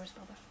like Star Wars,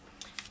 Bubba.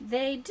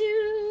 They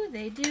do.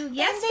 Yesterday.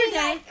 And they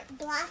like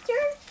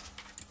blasters?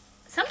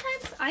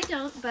 Sometimes I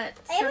don't, but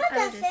Emma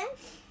doesn't.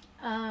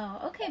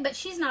 Oh, okay, but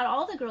she's not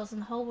all the girls in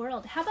the whole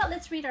world. How about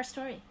let's read our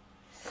story?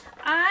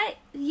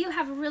 You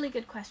have really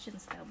good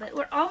questions, though, but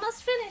we're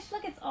almost finished.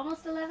 Look, it's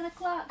almost 11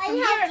 o'clock. From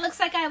here, it looks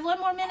like I have one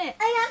more minute.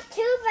 I have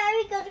 2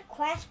 very good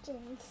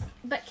questions.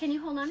 But can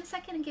you hold on a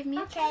second and give me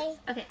a chance?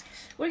 Okay,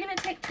 we're going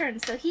to take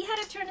turns. So he had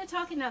a turn to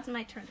talk, and now it's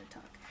my turn to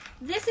talk.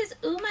 This is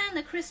Uma and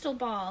the Crystal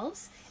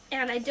Balls,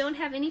 and I don't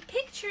have any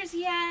pictures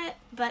yet,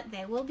 but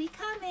they will be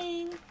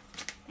coming.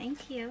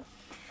 Thank you.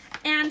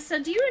 And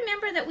so do you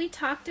remember that we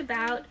talked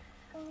about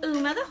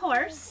Uma the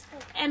horse,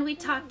 and we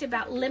talked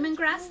about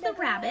Lemongrass the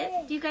rabbit?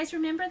 Do you guys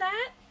remember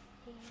that?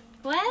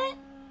 What?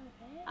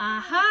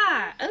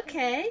 Aha,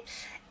 okay.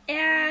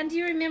 And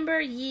you remember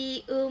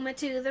Ye Uma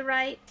to the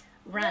right,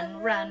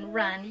 run, run,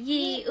 run.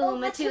 Ye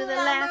Uma to the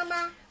left,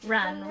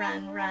 run,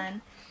 run,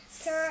 run.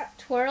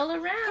 Twirl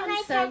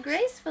around so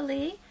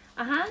gracefully.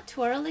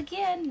 Twirl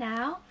again.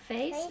 Now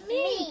face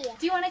me.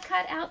 Do you want to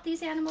cut out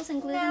these animals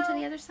and glue them to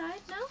the other side?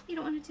 No? You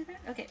don't want to do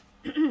that? Okay.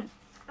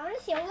 I want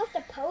to see all of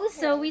the poses.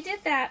 So we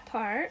did that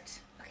part.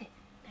 Okay,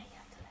 now you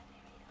have to let me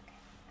read,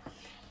 okay?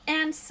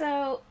 And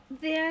so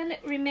then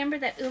remember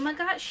that Uma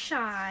got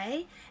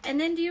shy. And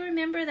then do you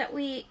remember that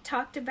we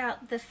talked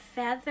about the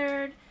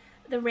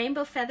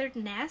rainbow feathered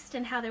nest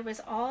and how there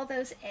was all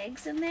those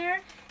eggs in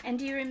there? And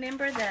do you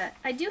remember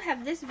I do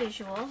have this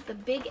visual, the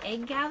big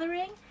egg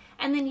gathering.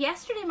 And then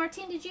yesterday,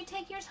 Martine, did you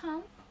take yours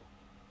home?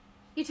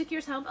 You took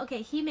yours home?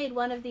 Okay, he made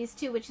one of these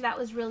too, which that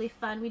was really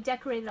fun. We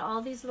decorated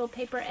all these little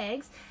paper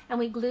eggs and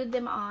we glued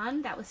them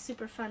on. That was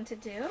super fun to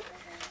do.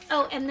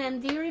 Oh, and then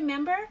do you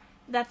remember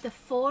that the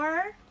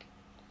 4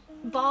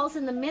 balls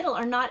in the middle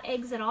are not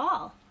eggs at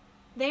all?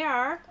 They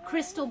are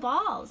crystal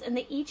balls, and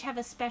they each have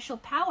a special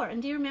power.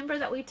 And do you remember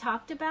that we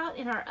talked about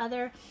in our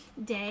other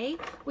day?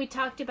 We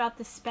talked about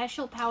the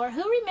special power.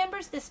 Who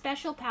remembers the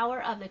special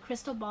power of the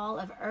crystal ball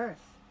of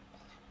Earth?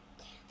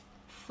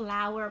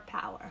 Flower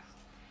power.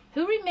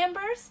 Who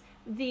remembers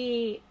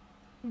the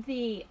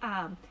the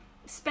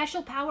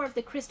special power of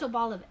the crystal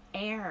ball of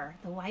air,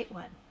 the white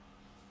one.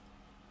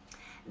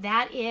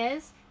 That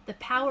is the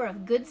power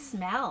of good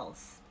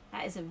smells.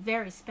 That is a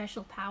very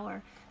special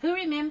power. Who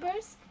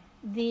remembers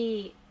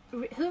the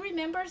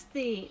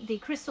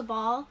crystal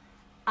ball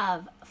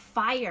of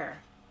fire?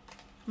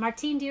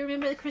 Martine, do you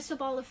remember the crystal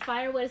ball of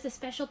fire? What is the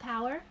special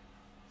power?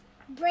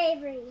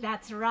 Bravery.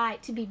 That's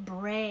right, to be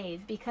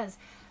brave, because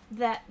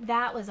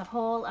that was a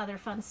whole other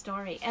fun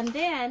story. And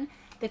then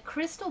the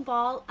crystal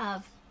ball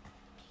of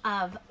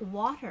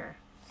water.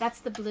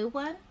 That's the blue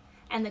one.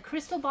 And the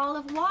crystal ball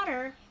of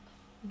water,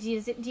 do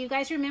you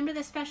guys remember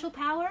the special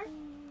power?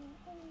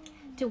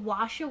 To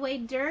wash away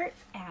dirt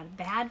and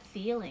bad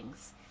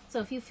feelings. So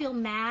if you feel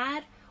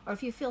mad, or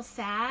if you feel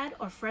sad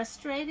or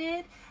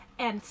frustrated,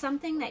 and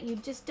something that you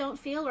just don't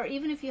feel, or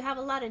even if you have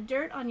a lot of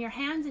dirt on your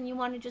hands and you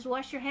want to just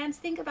wash your hands,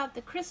 think about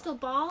the crystal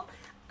ball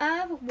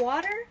of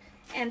water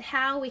and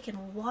how we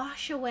can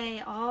wash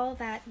away all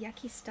that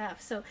yucky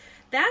stuff. So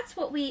that's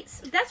where we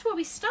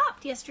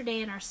stopped yesterday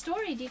in our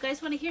story. Do you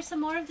guys want to hear some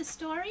more of the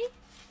story?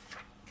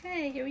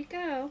 Okay, here we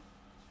go.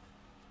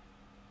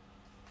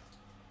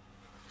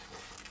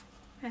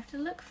 I have to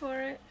look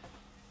for it.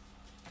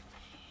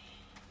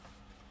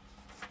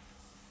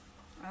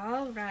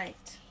 All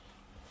right.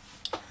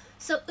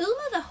 So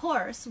Uma the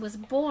horse was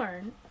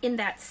born in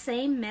that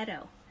same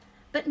meadow.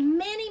 But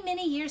many,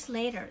 many years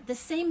later, the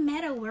same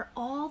meadow where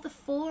all the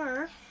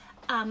four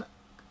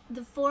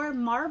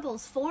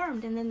marbles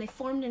formed, and then they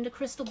formed into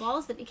crystal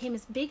balls that became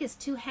as big as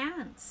 2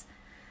 hands.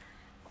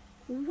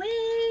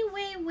 Way,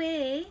 way,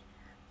 way,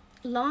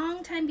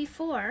 long time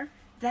before,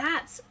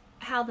 that's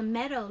how the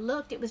meadow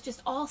looked. It was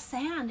just all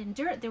sand and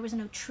dirt. There was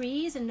no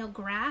trees and no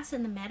grass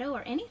in the meadow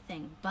or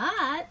anything.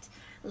 But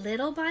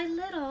little by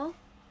little,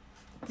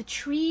 the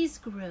trees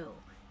grew,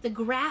 the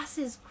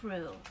grasses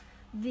grew,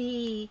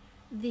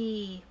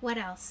 what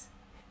else?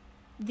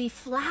 The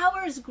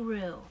flowers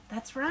grew.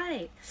 That's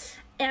right.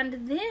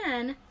 And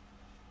then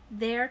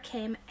there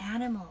came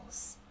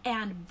animals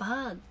and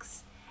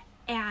bugs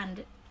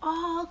and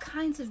all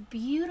kinds of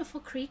beautiful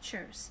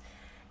creatures.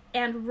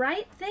 And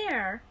right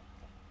there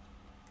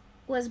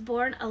was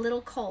born a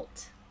little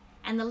colt.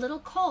 And the little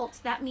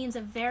colt, that means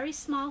a very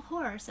small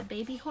horse. A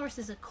baby horse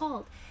is a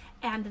colt.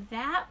 And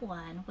that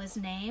one was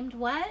named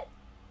what?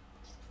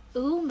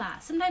 Uma.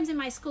 Sometimes in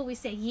my school we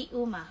say Yi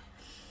Uma.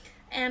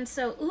 And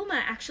so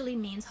Uma actually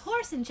means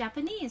horse in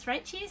Japanese,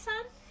 right,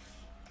 Chie-san?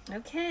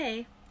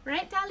 Okay.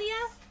 Right,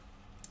 Dahlia?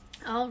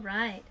 All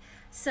right.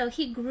 So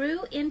he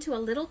grew into a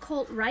little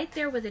colt right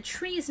there where the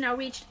trees now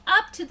reached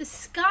up to the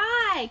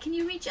sky. Can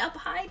you reach up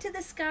high to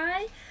the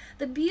sky?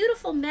 The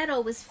beautiful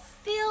meadow was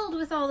filled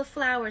with all the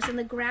flowers and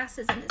the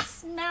grasses, and it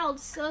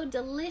smelled so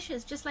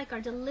delicious, just like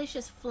our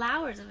delicious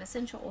flowers of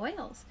essential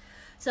oils.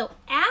 So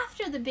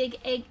after the big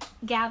egg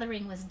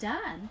gathering was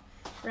done,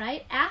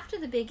 right, after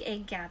the big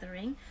egg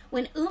gathering,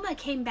 when Uma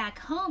came back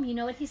home, you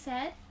know what he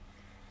said?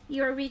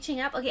 You're reaching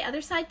up. Okay,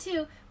 other side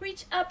too.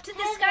 Reach up to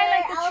the sky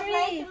like the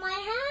tree. My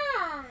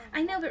hand.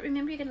 I know, but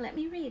remember, you're going to let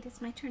me read. It's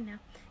my turn now.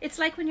 It's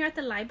like when you're at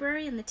the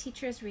library and the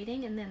teacher is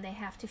reading and then they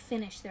have to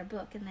finish their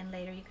book and then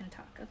later you can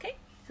talk, okay?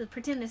 So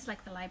pretend this is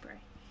like the library.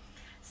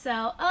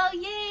 So, oh,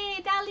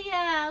 yay,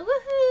 Dahlia,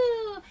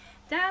 woohoo!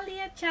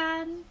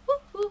 Dahlia-chan,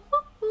 woohoo,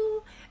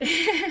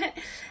 woohoo!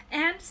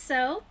 And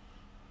so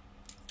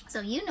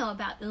you know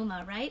about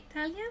Uma, right,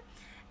 Dahlia?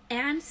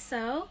 And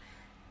so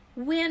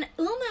when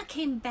Uma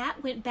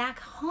went back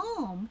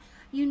home,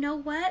 you know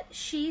what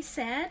she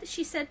said?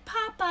 She said,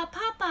 Papa,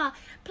 Papa,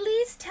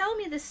 please tell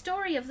me the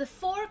story of the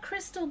 4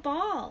 crystal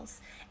balls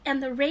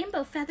and the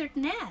rainbow feathered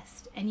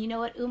nest. And you know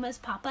what Uma's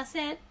papa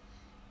said?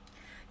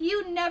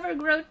 You never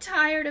grow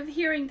tired of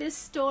hearing this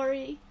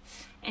story.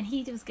 And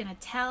he was going to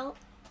tell,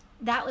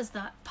 that was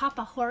the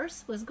papa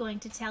horse was going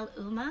to tell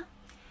Uma,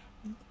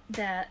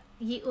 the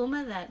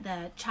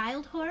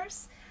child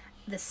horse,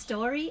 the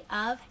story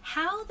of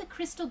how the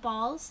crystal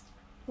balls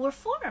were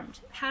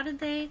formed. Where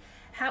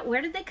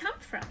did they come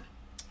from?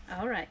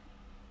 All right.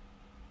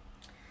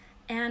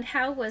 And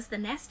how was the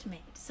nest made?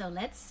 So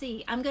let's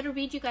see. I'm going to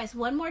read you guys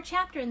one more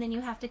chapter and then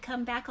you have to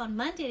come back on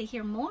Monday to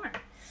hear more.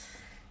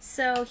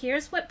 So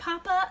here's what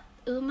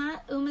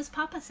Uma's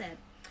papa said.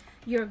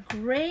 Your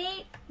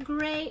great,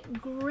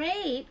 great,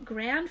 great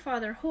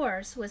grandfather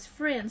horse was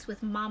friends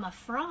with Mama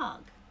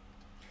Frog.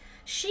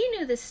 She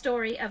knew the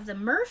story of the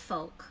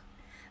merfolk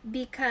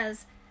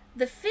because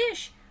the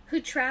fish who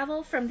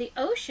travel from the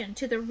ocean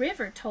to the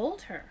river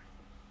told her.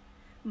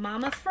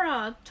 Mama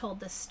Frog told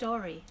the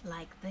story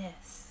like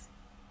this.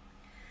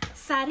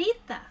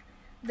 Sarita,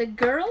 the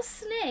girl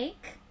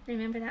snake,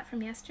 remember that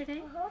from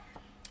yesterday?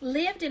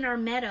 Lived in our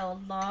meadow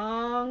a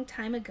long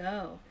time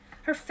ago.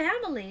 Her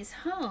family's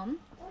home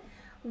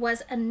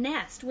was a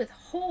nest with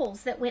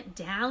holes that went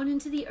down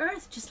into the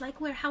earth, just like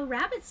how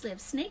rabbits live.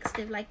 Snakes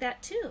live like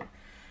that too.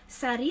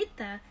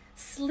 Sarita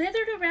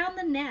slithered around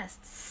the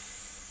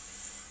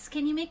nest.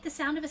 Can you make the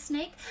sound of a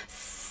snake?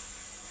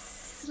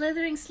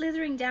 Slithering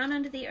down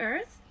under the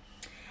earth.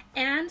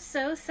 And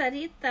so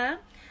Sarita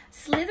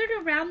slithered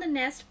around the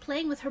nest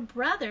playing with her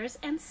brothers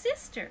and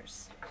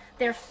sisters.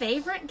 Their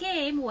favorite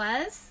game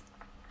was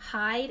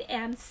hide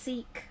and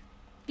seek.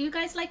 Do you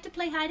guys like to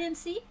play hide and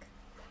seek?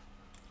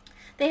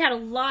 They had a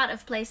lot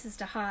of places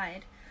to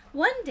hide.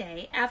 One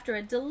day, after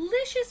a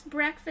delicious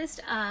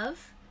breakfast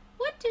of,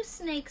 what do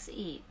snakes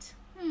eat?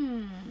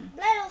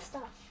 Little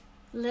stuff.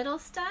 Little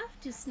stuff?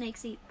 Do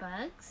snakes eat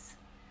bugs?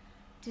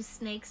 Do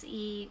snakes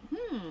eat?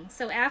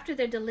 So after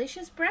their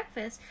delicious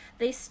breakfast,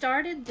 they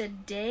started the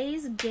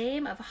day's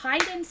game of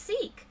hide and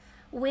seek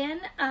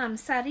when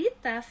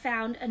Sarita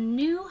found a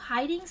new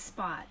hiding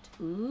spot.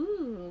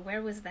 Ooh,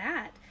 where was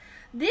that?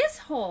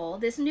 This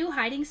new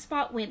hiding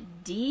spot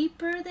went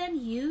deeper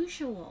than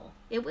usual.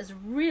 It was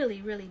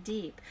really, really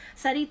deep.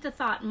 Sarita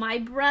thought, my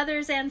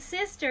brothers and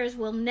sisters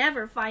will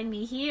never find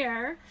me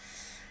here.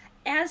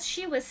 As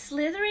she was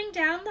slithering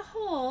down the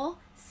hole,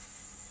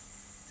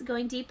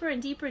 going deeper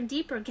and deeper and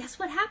deeper, guess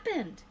what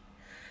happened?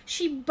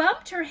 She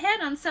bumped her head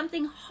on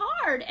something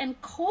hard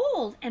and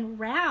cold and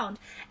round.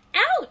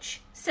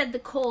 Ouch, said the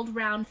cold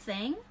round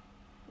thing.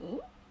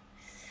 Ooh.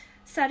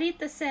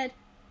 Sarita said,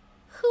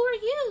 who are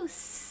you?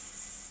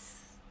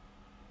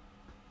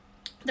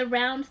 The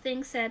round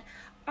thing said,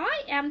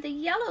 I am the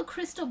yellow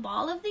crystal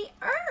ball of the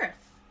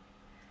earth.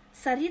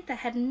 Sarita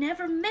had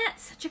never met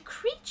such a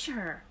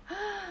creature.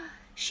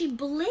 She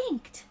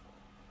blinked.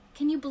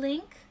 Can you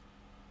blink?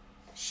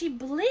 She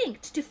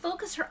blinked to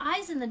focus her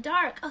eyes in the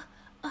dark.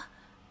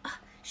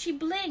 She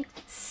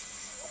blinked.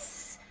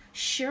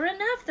 Sure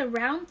enough, the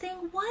round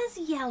thing was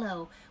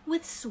yellow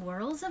with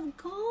swirls of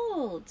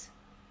gold.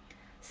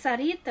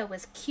 Sarita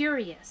was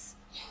curious.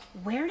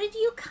 Where did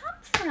you come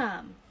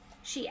from?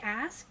 She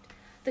asked.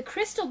 The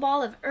crystal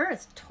ball of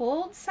earth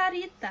told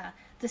Sarita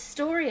the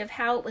story of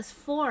how it was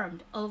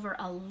formed over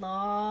a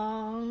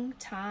long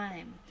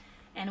time.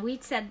 And we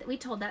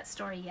told that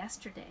story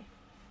yesterday.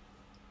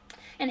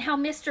 And how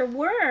Mr.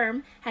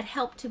 Worm had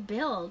helped to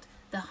build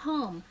the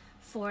home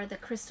for the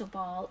crystal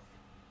ball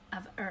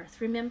of earth.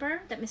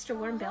 Remember that Mr.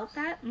 Worm built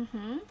that?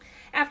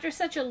 After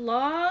such a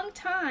long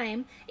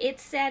time, it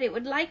said it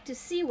would like to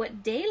see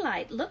what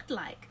daylight looked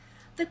like.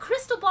 The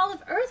crystal ball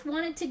of earth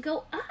wanted to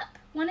go up,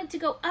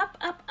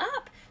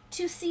 up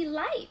to see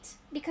light,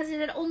 because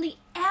it had only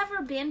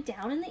ever been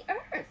down in the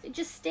earth. It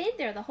just stayed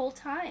there the whole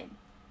time.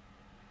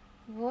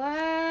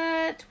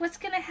 What's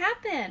going to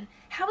happen?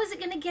 How is it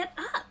going to get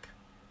up?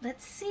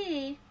 Let's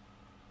see.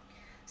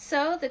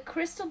 So the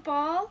crystal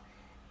ball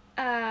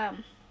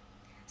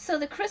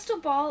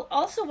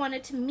also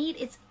wanted to meet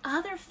its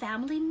other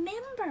family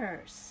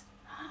members.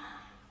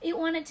 It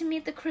wanted to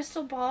meet the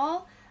crystal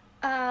ball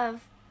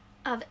of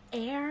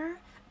air,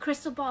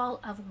 crystal ball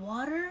of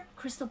water,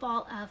 crystal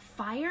ball of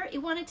fire. It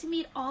wanted to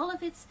meet all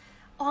of its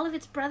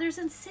brothers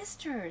and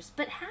sisters.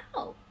 But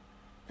how?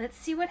 Let's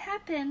see what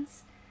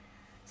happens.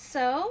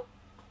 So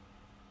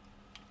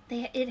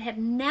it had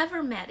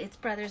never met its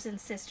brothers and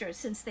sisters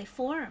since they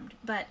formed,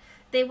 but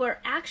they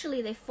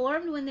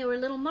formed when they were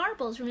little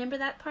marbles. Remember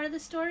that part of the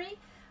story?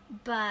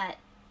 But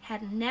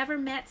had never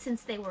met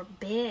since they were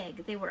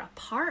big. They were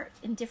apart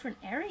in different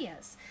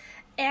areas.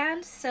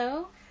 And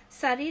so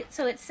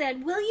it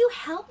said, will you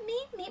help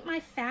me meet my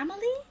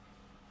family?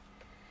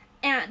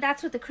 And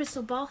that's what the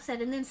crystal ball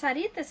said. And then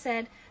Sarita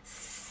said,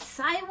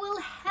 I will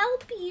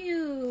help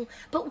you.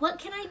 But what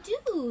can I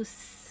do?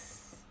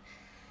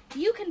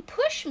 You can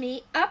push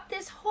me up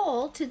this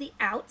hole to the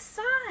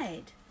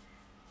outside.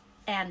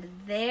 And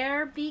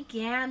there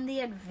began the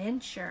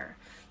adventure.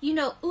 You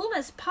know,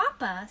 Uma's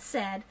papa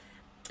said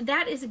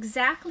that is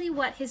exactly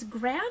what his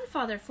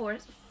grandfather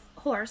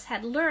horse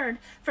had learned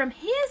from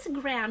his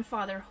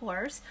grandfather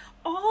horse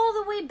all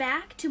the way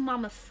back to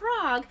Mama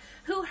Frog,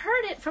 who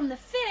heard it from the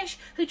fish,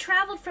 who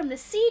traveled from the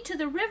sea to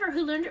the river,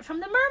 who learned it from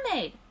the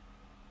mermaid.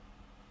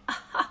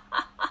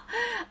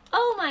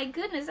 Oh my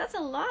goodness, that's a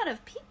lot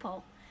of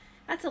people.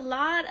 That's a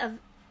lot of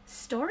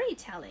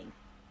storytelling.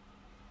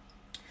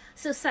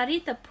 So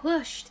Sarita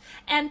pushed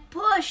and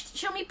pushed.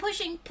 Show me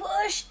pushing.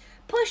 Push.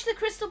 Push the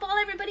crystal ball,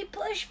 everybody.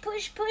 Push,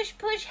 push, push,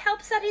 push.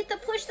 Help Sarita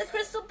push the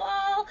crystal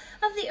ball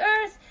of the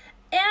earth.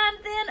 And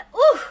then,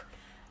 ooh,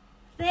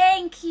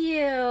 thank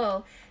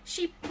you.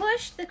 She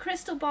pushed the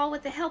crystal ball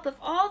with the help of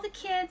all the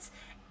kids,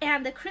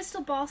 and the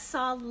crystal ball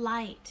saw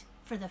light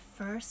for the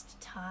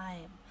first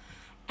time.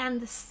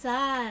 And the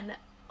sun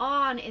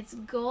on its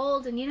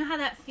gold, and you know how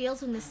that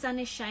feels when the sun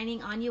is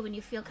shining on you when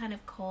you feel kind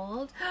of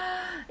cold?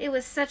 It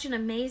was such an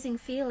amazing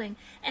feeling,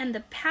 and the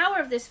power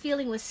of this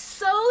feeling was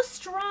so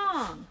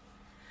strong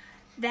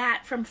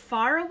that from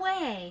far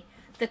away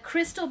the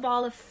crystal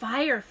ball of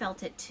fire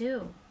felt it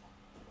too.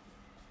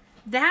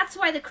 That's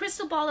why the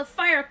crystal ball of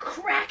fire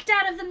cracked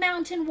out of the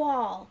mountain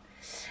wall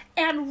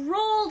and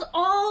rolled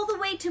all the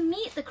way to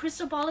meet the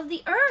crystal ball of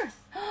the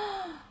earth.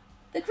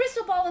 The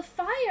crystal ball of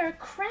fire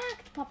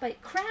cracked, Papa.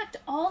 It cracked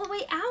all the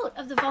way out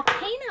of the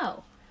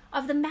volcano,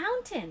 of the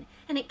mountain,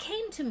 and it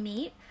came to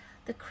meet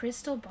the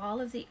crystal ball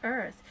of the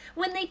earth.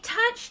 When they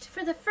touched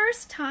for the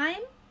first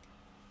time,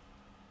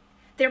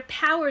 their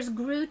powers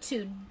grew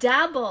to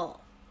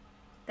double.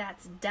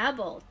 That's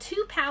double.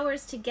 2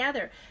 powers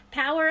together.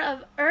 Power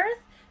of earth,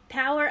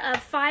 power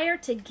of fire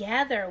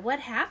together.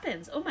 What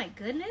happens? Oh my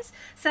goodness.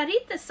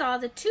 Sarita saw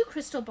the 2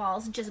 crystal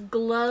balls just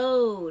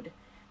glowed.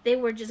 They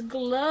were just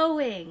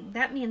glowing.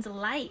 That means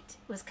light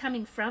was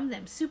coming from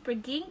them. Super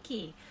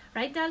ginky.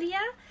 Right, Dahlia?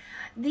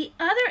 The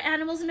other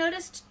animals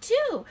noticed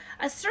too.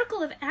 A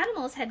circle of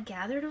animals had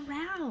gathered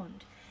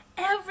around.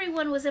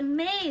 Everyone was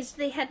amazed.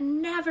 They had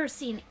never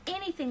seen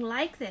anything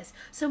like this.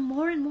 So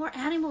more and more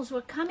animals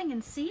were coming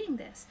and seeing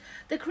this.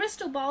 The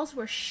crystal balls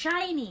were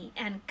shiny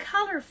and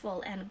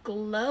colorful and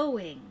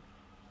glowing.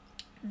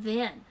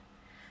 Then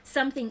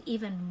something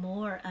even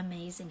more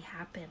amazing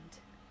happened.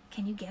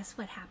 Can you guess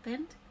what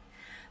happened?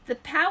 The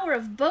power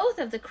of both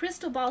of the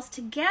crystal balls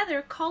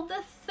together called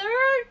the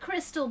 3rd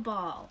crystal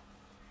ball.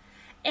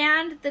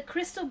 And the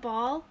crystal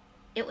ball,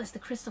 it was the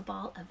crystal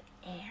ball of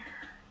air.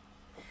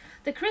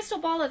 The crystal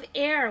ball of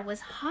air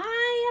was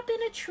high up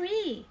in a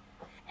tree,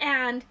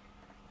 and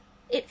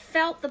it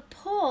felt the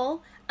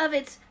pull of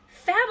its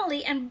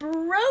family and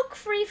broke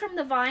free from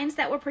the vines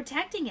that were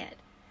protecting it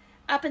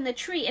up in the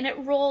tree, and it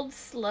rolled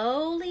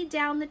slowly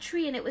down the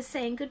tree, and it was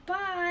saying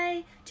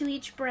goodbye to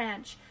each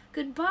branch,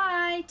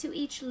 goodbye to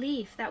each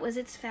leaf. That was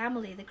its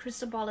family, the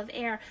crystal ball of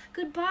air.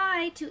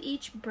 Goodbye to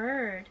each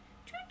bird,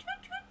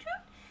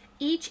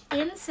 each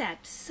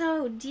insect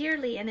so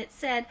dearly, and it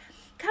said,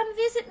 come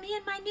visit me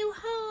in my new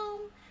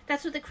home.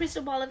 That's what the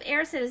crystal ball of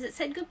air said, as it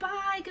said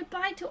goodbye,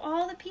 goodbye to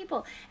all the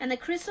people. And the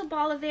crystal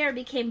ball of air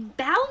became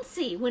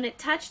bouncy when it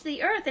touched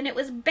the earth, and it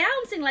was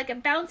bouncing like a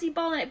bouncy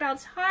ball, and it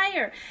bounced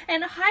higher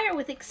and higher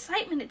with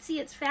excitement to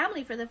see its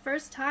family for the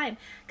first time,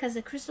 because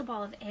the crystal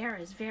ball of air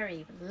is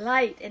very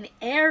light and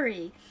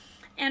airy.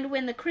 And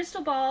when the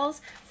crystal balls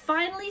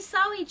finally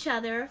saw each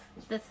other,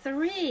 the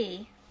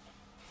 3,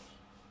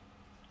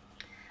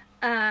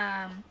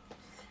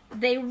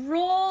 they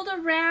rolled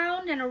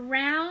around and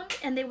around,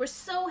 and they were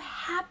so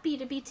happy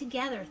to be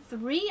together.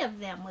 3 of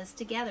them was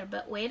together.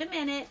 But wait a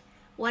minute.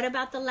 What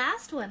about the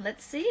last one?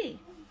 Let's see.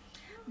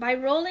 By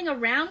rolling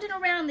around and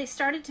around, they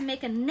started to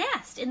make a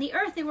nest in the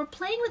earth. They were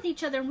playing with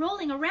each other,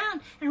 rolling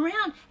around and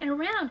around and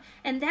around.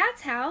 And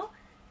that's how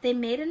they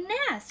made a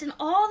nest. And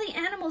all the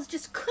animals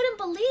just couldn't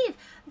believe.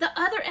 The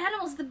other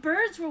animals, the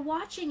birds were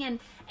watching, and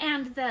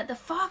the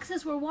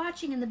foxes were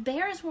watching, and the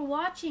bears were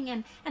watching,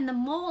 and the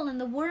mole and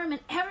the worm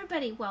and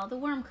everybody. Well, the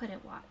worm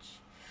couldn't watch.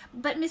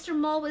 But Mr.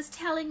 Mole was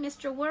telling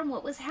Mr. Worm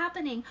what was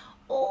happening.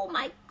 Oh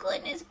my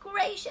goodness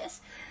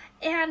gracious.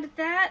 And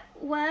that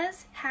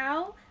was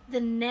how the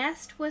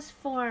nest was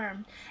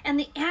formed. And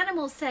the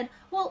animals said,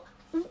 well,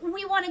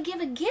 we want to give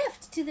a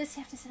gift to this.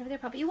 You have to sit over there,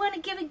 Papa. You want to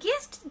give a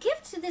gift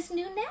to this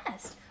new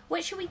nest.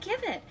 What should we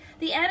give it?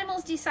 The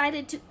animals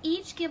decided to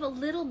each give a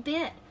little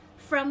bit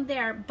from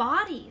their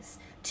bodies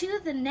to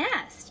the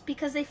nest,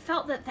 because they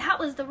felt that that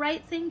was the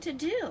right thing to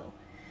do.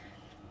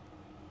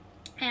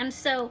 And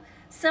so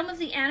some of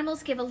the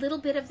animals gave a little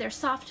bit of their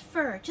soft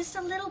fur, just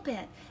a little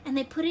bit, and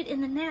they put it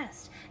in the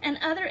nest. And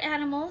other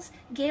animals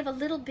gave a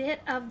little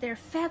bit of their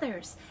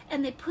feathers,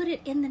 and they put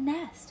it in the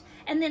nest.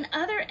 And then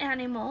other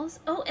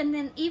animals, and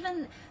then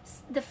even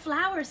the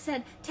flowers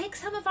said, take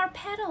some of our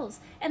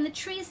petals. And the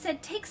trees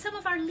said, take some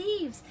of our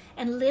leaves.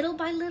 And little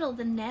by little,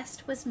 the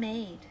nest was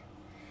made.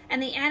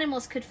 And the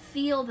animals could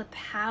feel the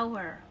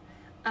power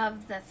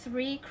of the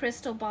 3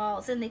 crystal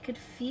balls, and they could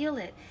feel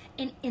it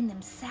in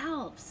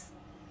themselves.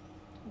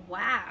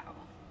 Wow.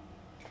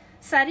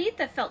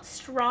 Sarita felt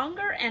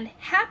stronger and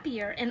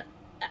happier, and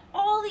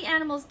all the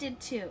animals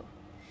did too.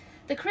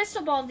 The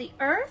crystal ball of the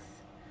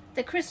earth,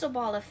 the crystal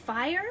ball of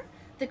fire,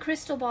 the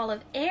crystal ball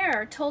of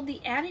air told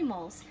the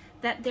animals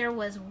that there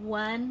was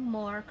one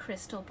more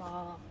crystal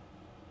ball.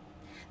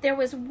 There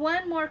was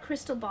one more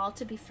crystal ball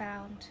to be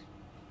found.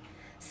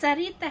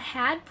 Sarita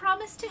had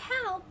promised to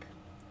help.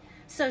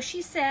 So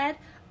she said,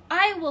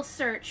 I will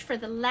search for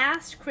the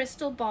last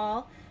crystal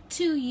ball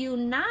to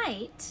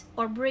unite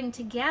or bring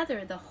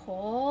together the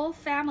whole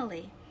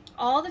family,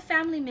 all the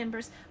family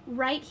members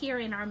right here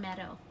in our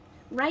meadow,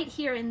 right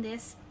here in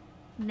this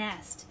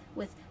nest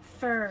with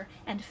fur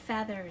and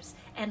feathers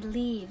and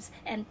leaves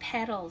and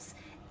petals.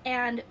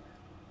 And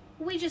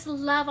we just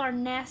love our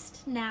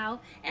nest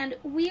now, and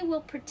we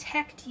will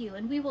protect you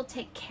and we will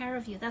take care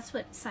of you. That's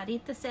what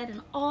Sarita said,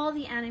 and all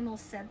the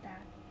animals said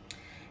that.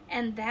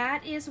 And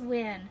that is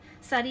when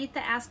Sarita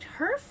asked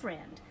her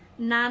friend,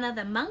 Nana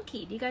the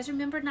monkey. Do you guys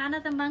remember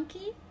Nana the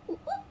monkey?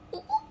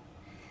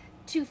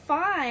 To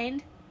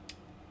find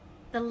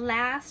the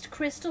last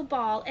crystal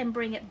ball and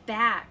bring it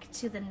back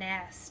to the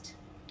nest.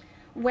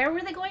 Where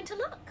were they going to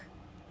look?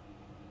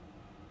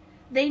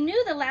 They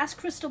knew the last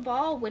crystal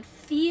ball would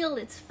feel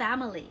its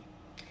family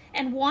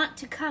and want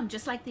to come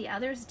just like the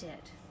others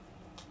did.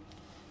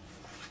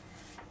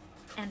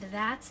 And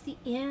that's the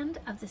end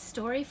of the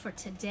story for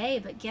today.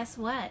 But guess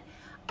what?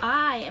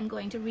 I am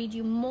going to read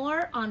you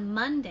more on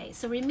Monday.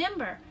 So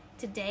remember,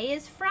 today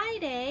is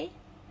Friday,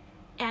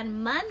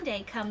 and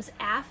Monday comes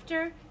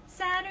after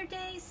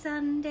Saturday,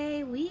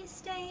 Sunday, we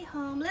stay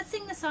home. Let's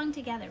sing the song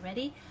together.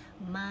 Ready?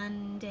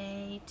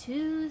 Monday,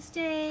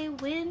 Tuesday,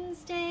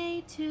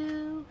 Wednesday,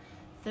 2,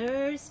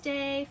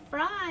 Thursday,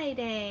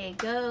 Friday,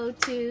 go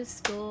to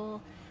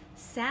school.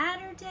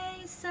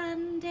 Saturday,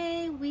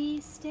 Sunday,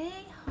 we stay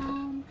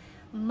home.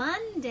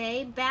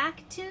 Monday,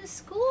 back to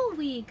school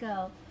we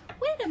go.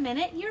 Wait a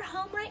minute, you're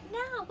home right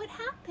now. What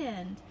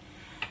happened?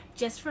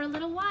 Just for a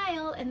little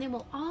while, and then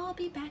we'll all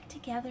be back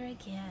together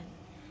again.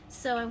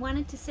 So I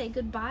wanted to say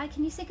goodbye.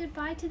 Can you say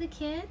goodbye to the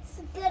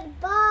kids?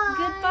 Goodbye.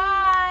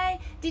 Goodbye.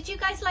 Did you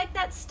guys like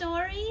that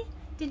story?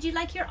 Did you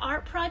like your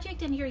art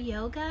project and your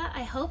yoga?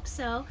 I hope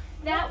so.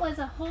 That was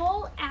a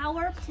whole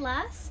hour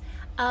plus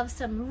of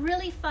some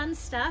really fun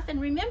stuff. And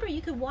remember,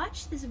 you could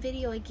watch this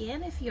video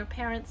again if your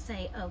parents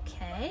say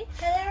okay.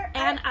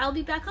 And I'll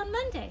be back on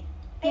Monday.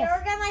 I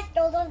organized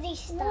all of these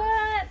stuff.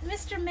 What?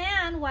 Mr.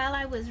 Man, while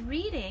I was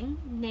reading,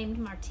 named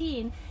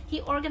Martine,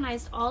 he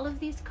organized all of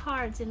these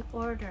cards in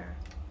order.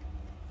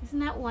 Isn't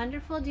that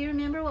wonderful? Do you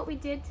remember what we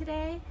did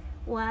today?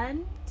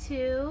 1,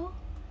 2,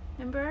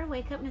 remember,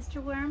 wake up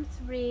Mr. Worm,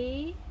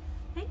 3.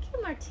 Thank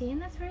you, Martine,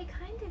 that's very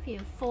kind of you.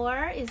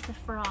 4 is the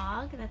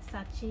frog, that's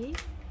Sachi.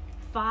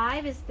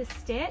 5 is the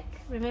stick,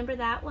 remember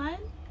that one?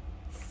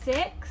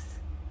 6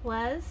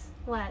 was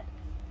what?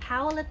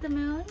 Howl at the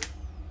moon?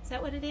 Is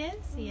that what it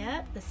is?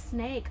 Yep, the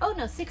snake. Oh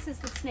no, 6 is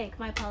the snake,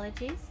 my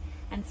apologies.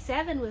 And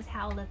 7 was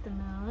howl at the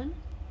moon.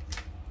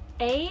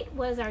 8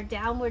 was our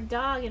downward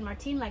dog, and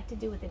Martine liked to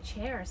do with a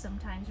chair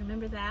sometimes,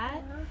 remember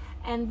that?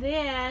 And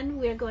then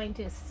we're going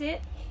to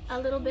sit a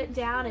little bit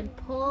down and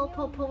pull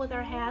with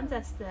our hands,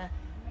 that's the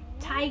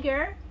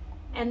tiger.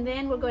 And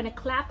then we're going to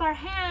clap our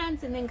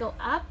hands and then go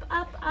up,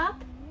 up,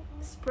 up,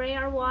 spray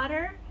our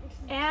water.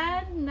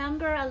 And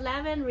number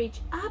 11,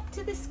 reach up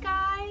to the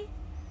sky.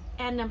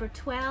 And number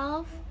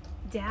 12,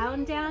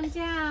 down, down,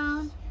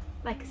 down,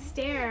 like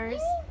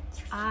stairs.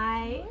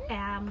 I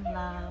am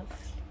love.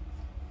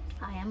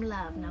 I am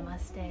love.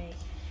 Namaste.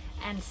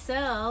 And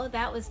so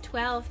that was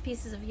 12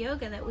 pieces of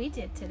yoga that we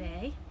did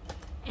today.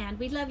 And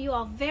we love you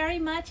all very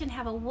much and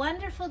have a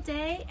wonderful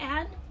day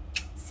and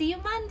see you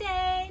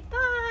Monday.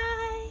 Bye.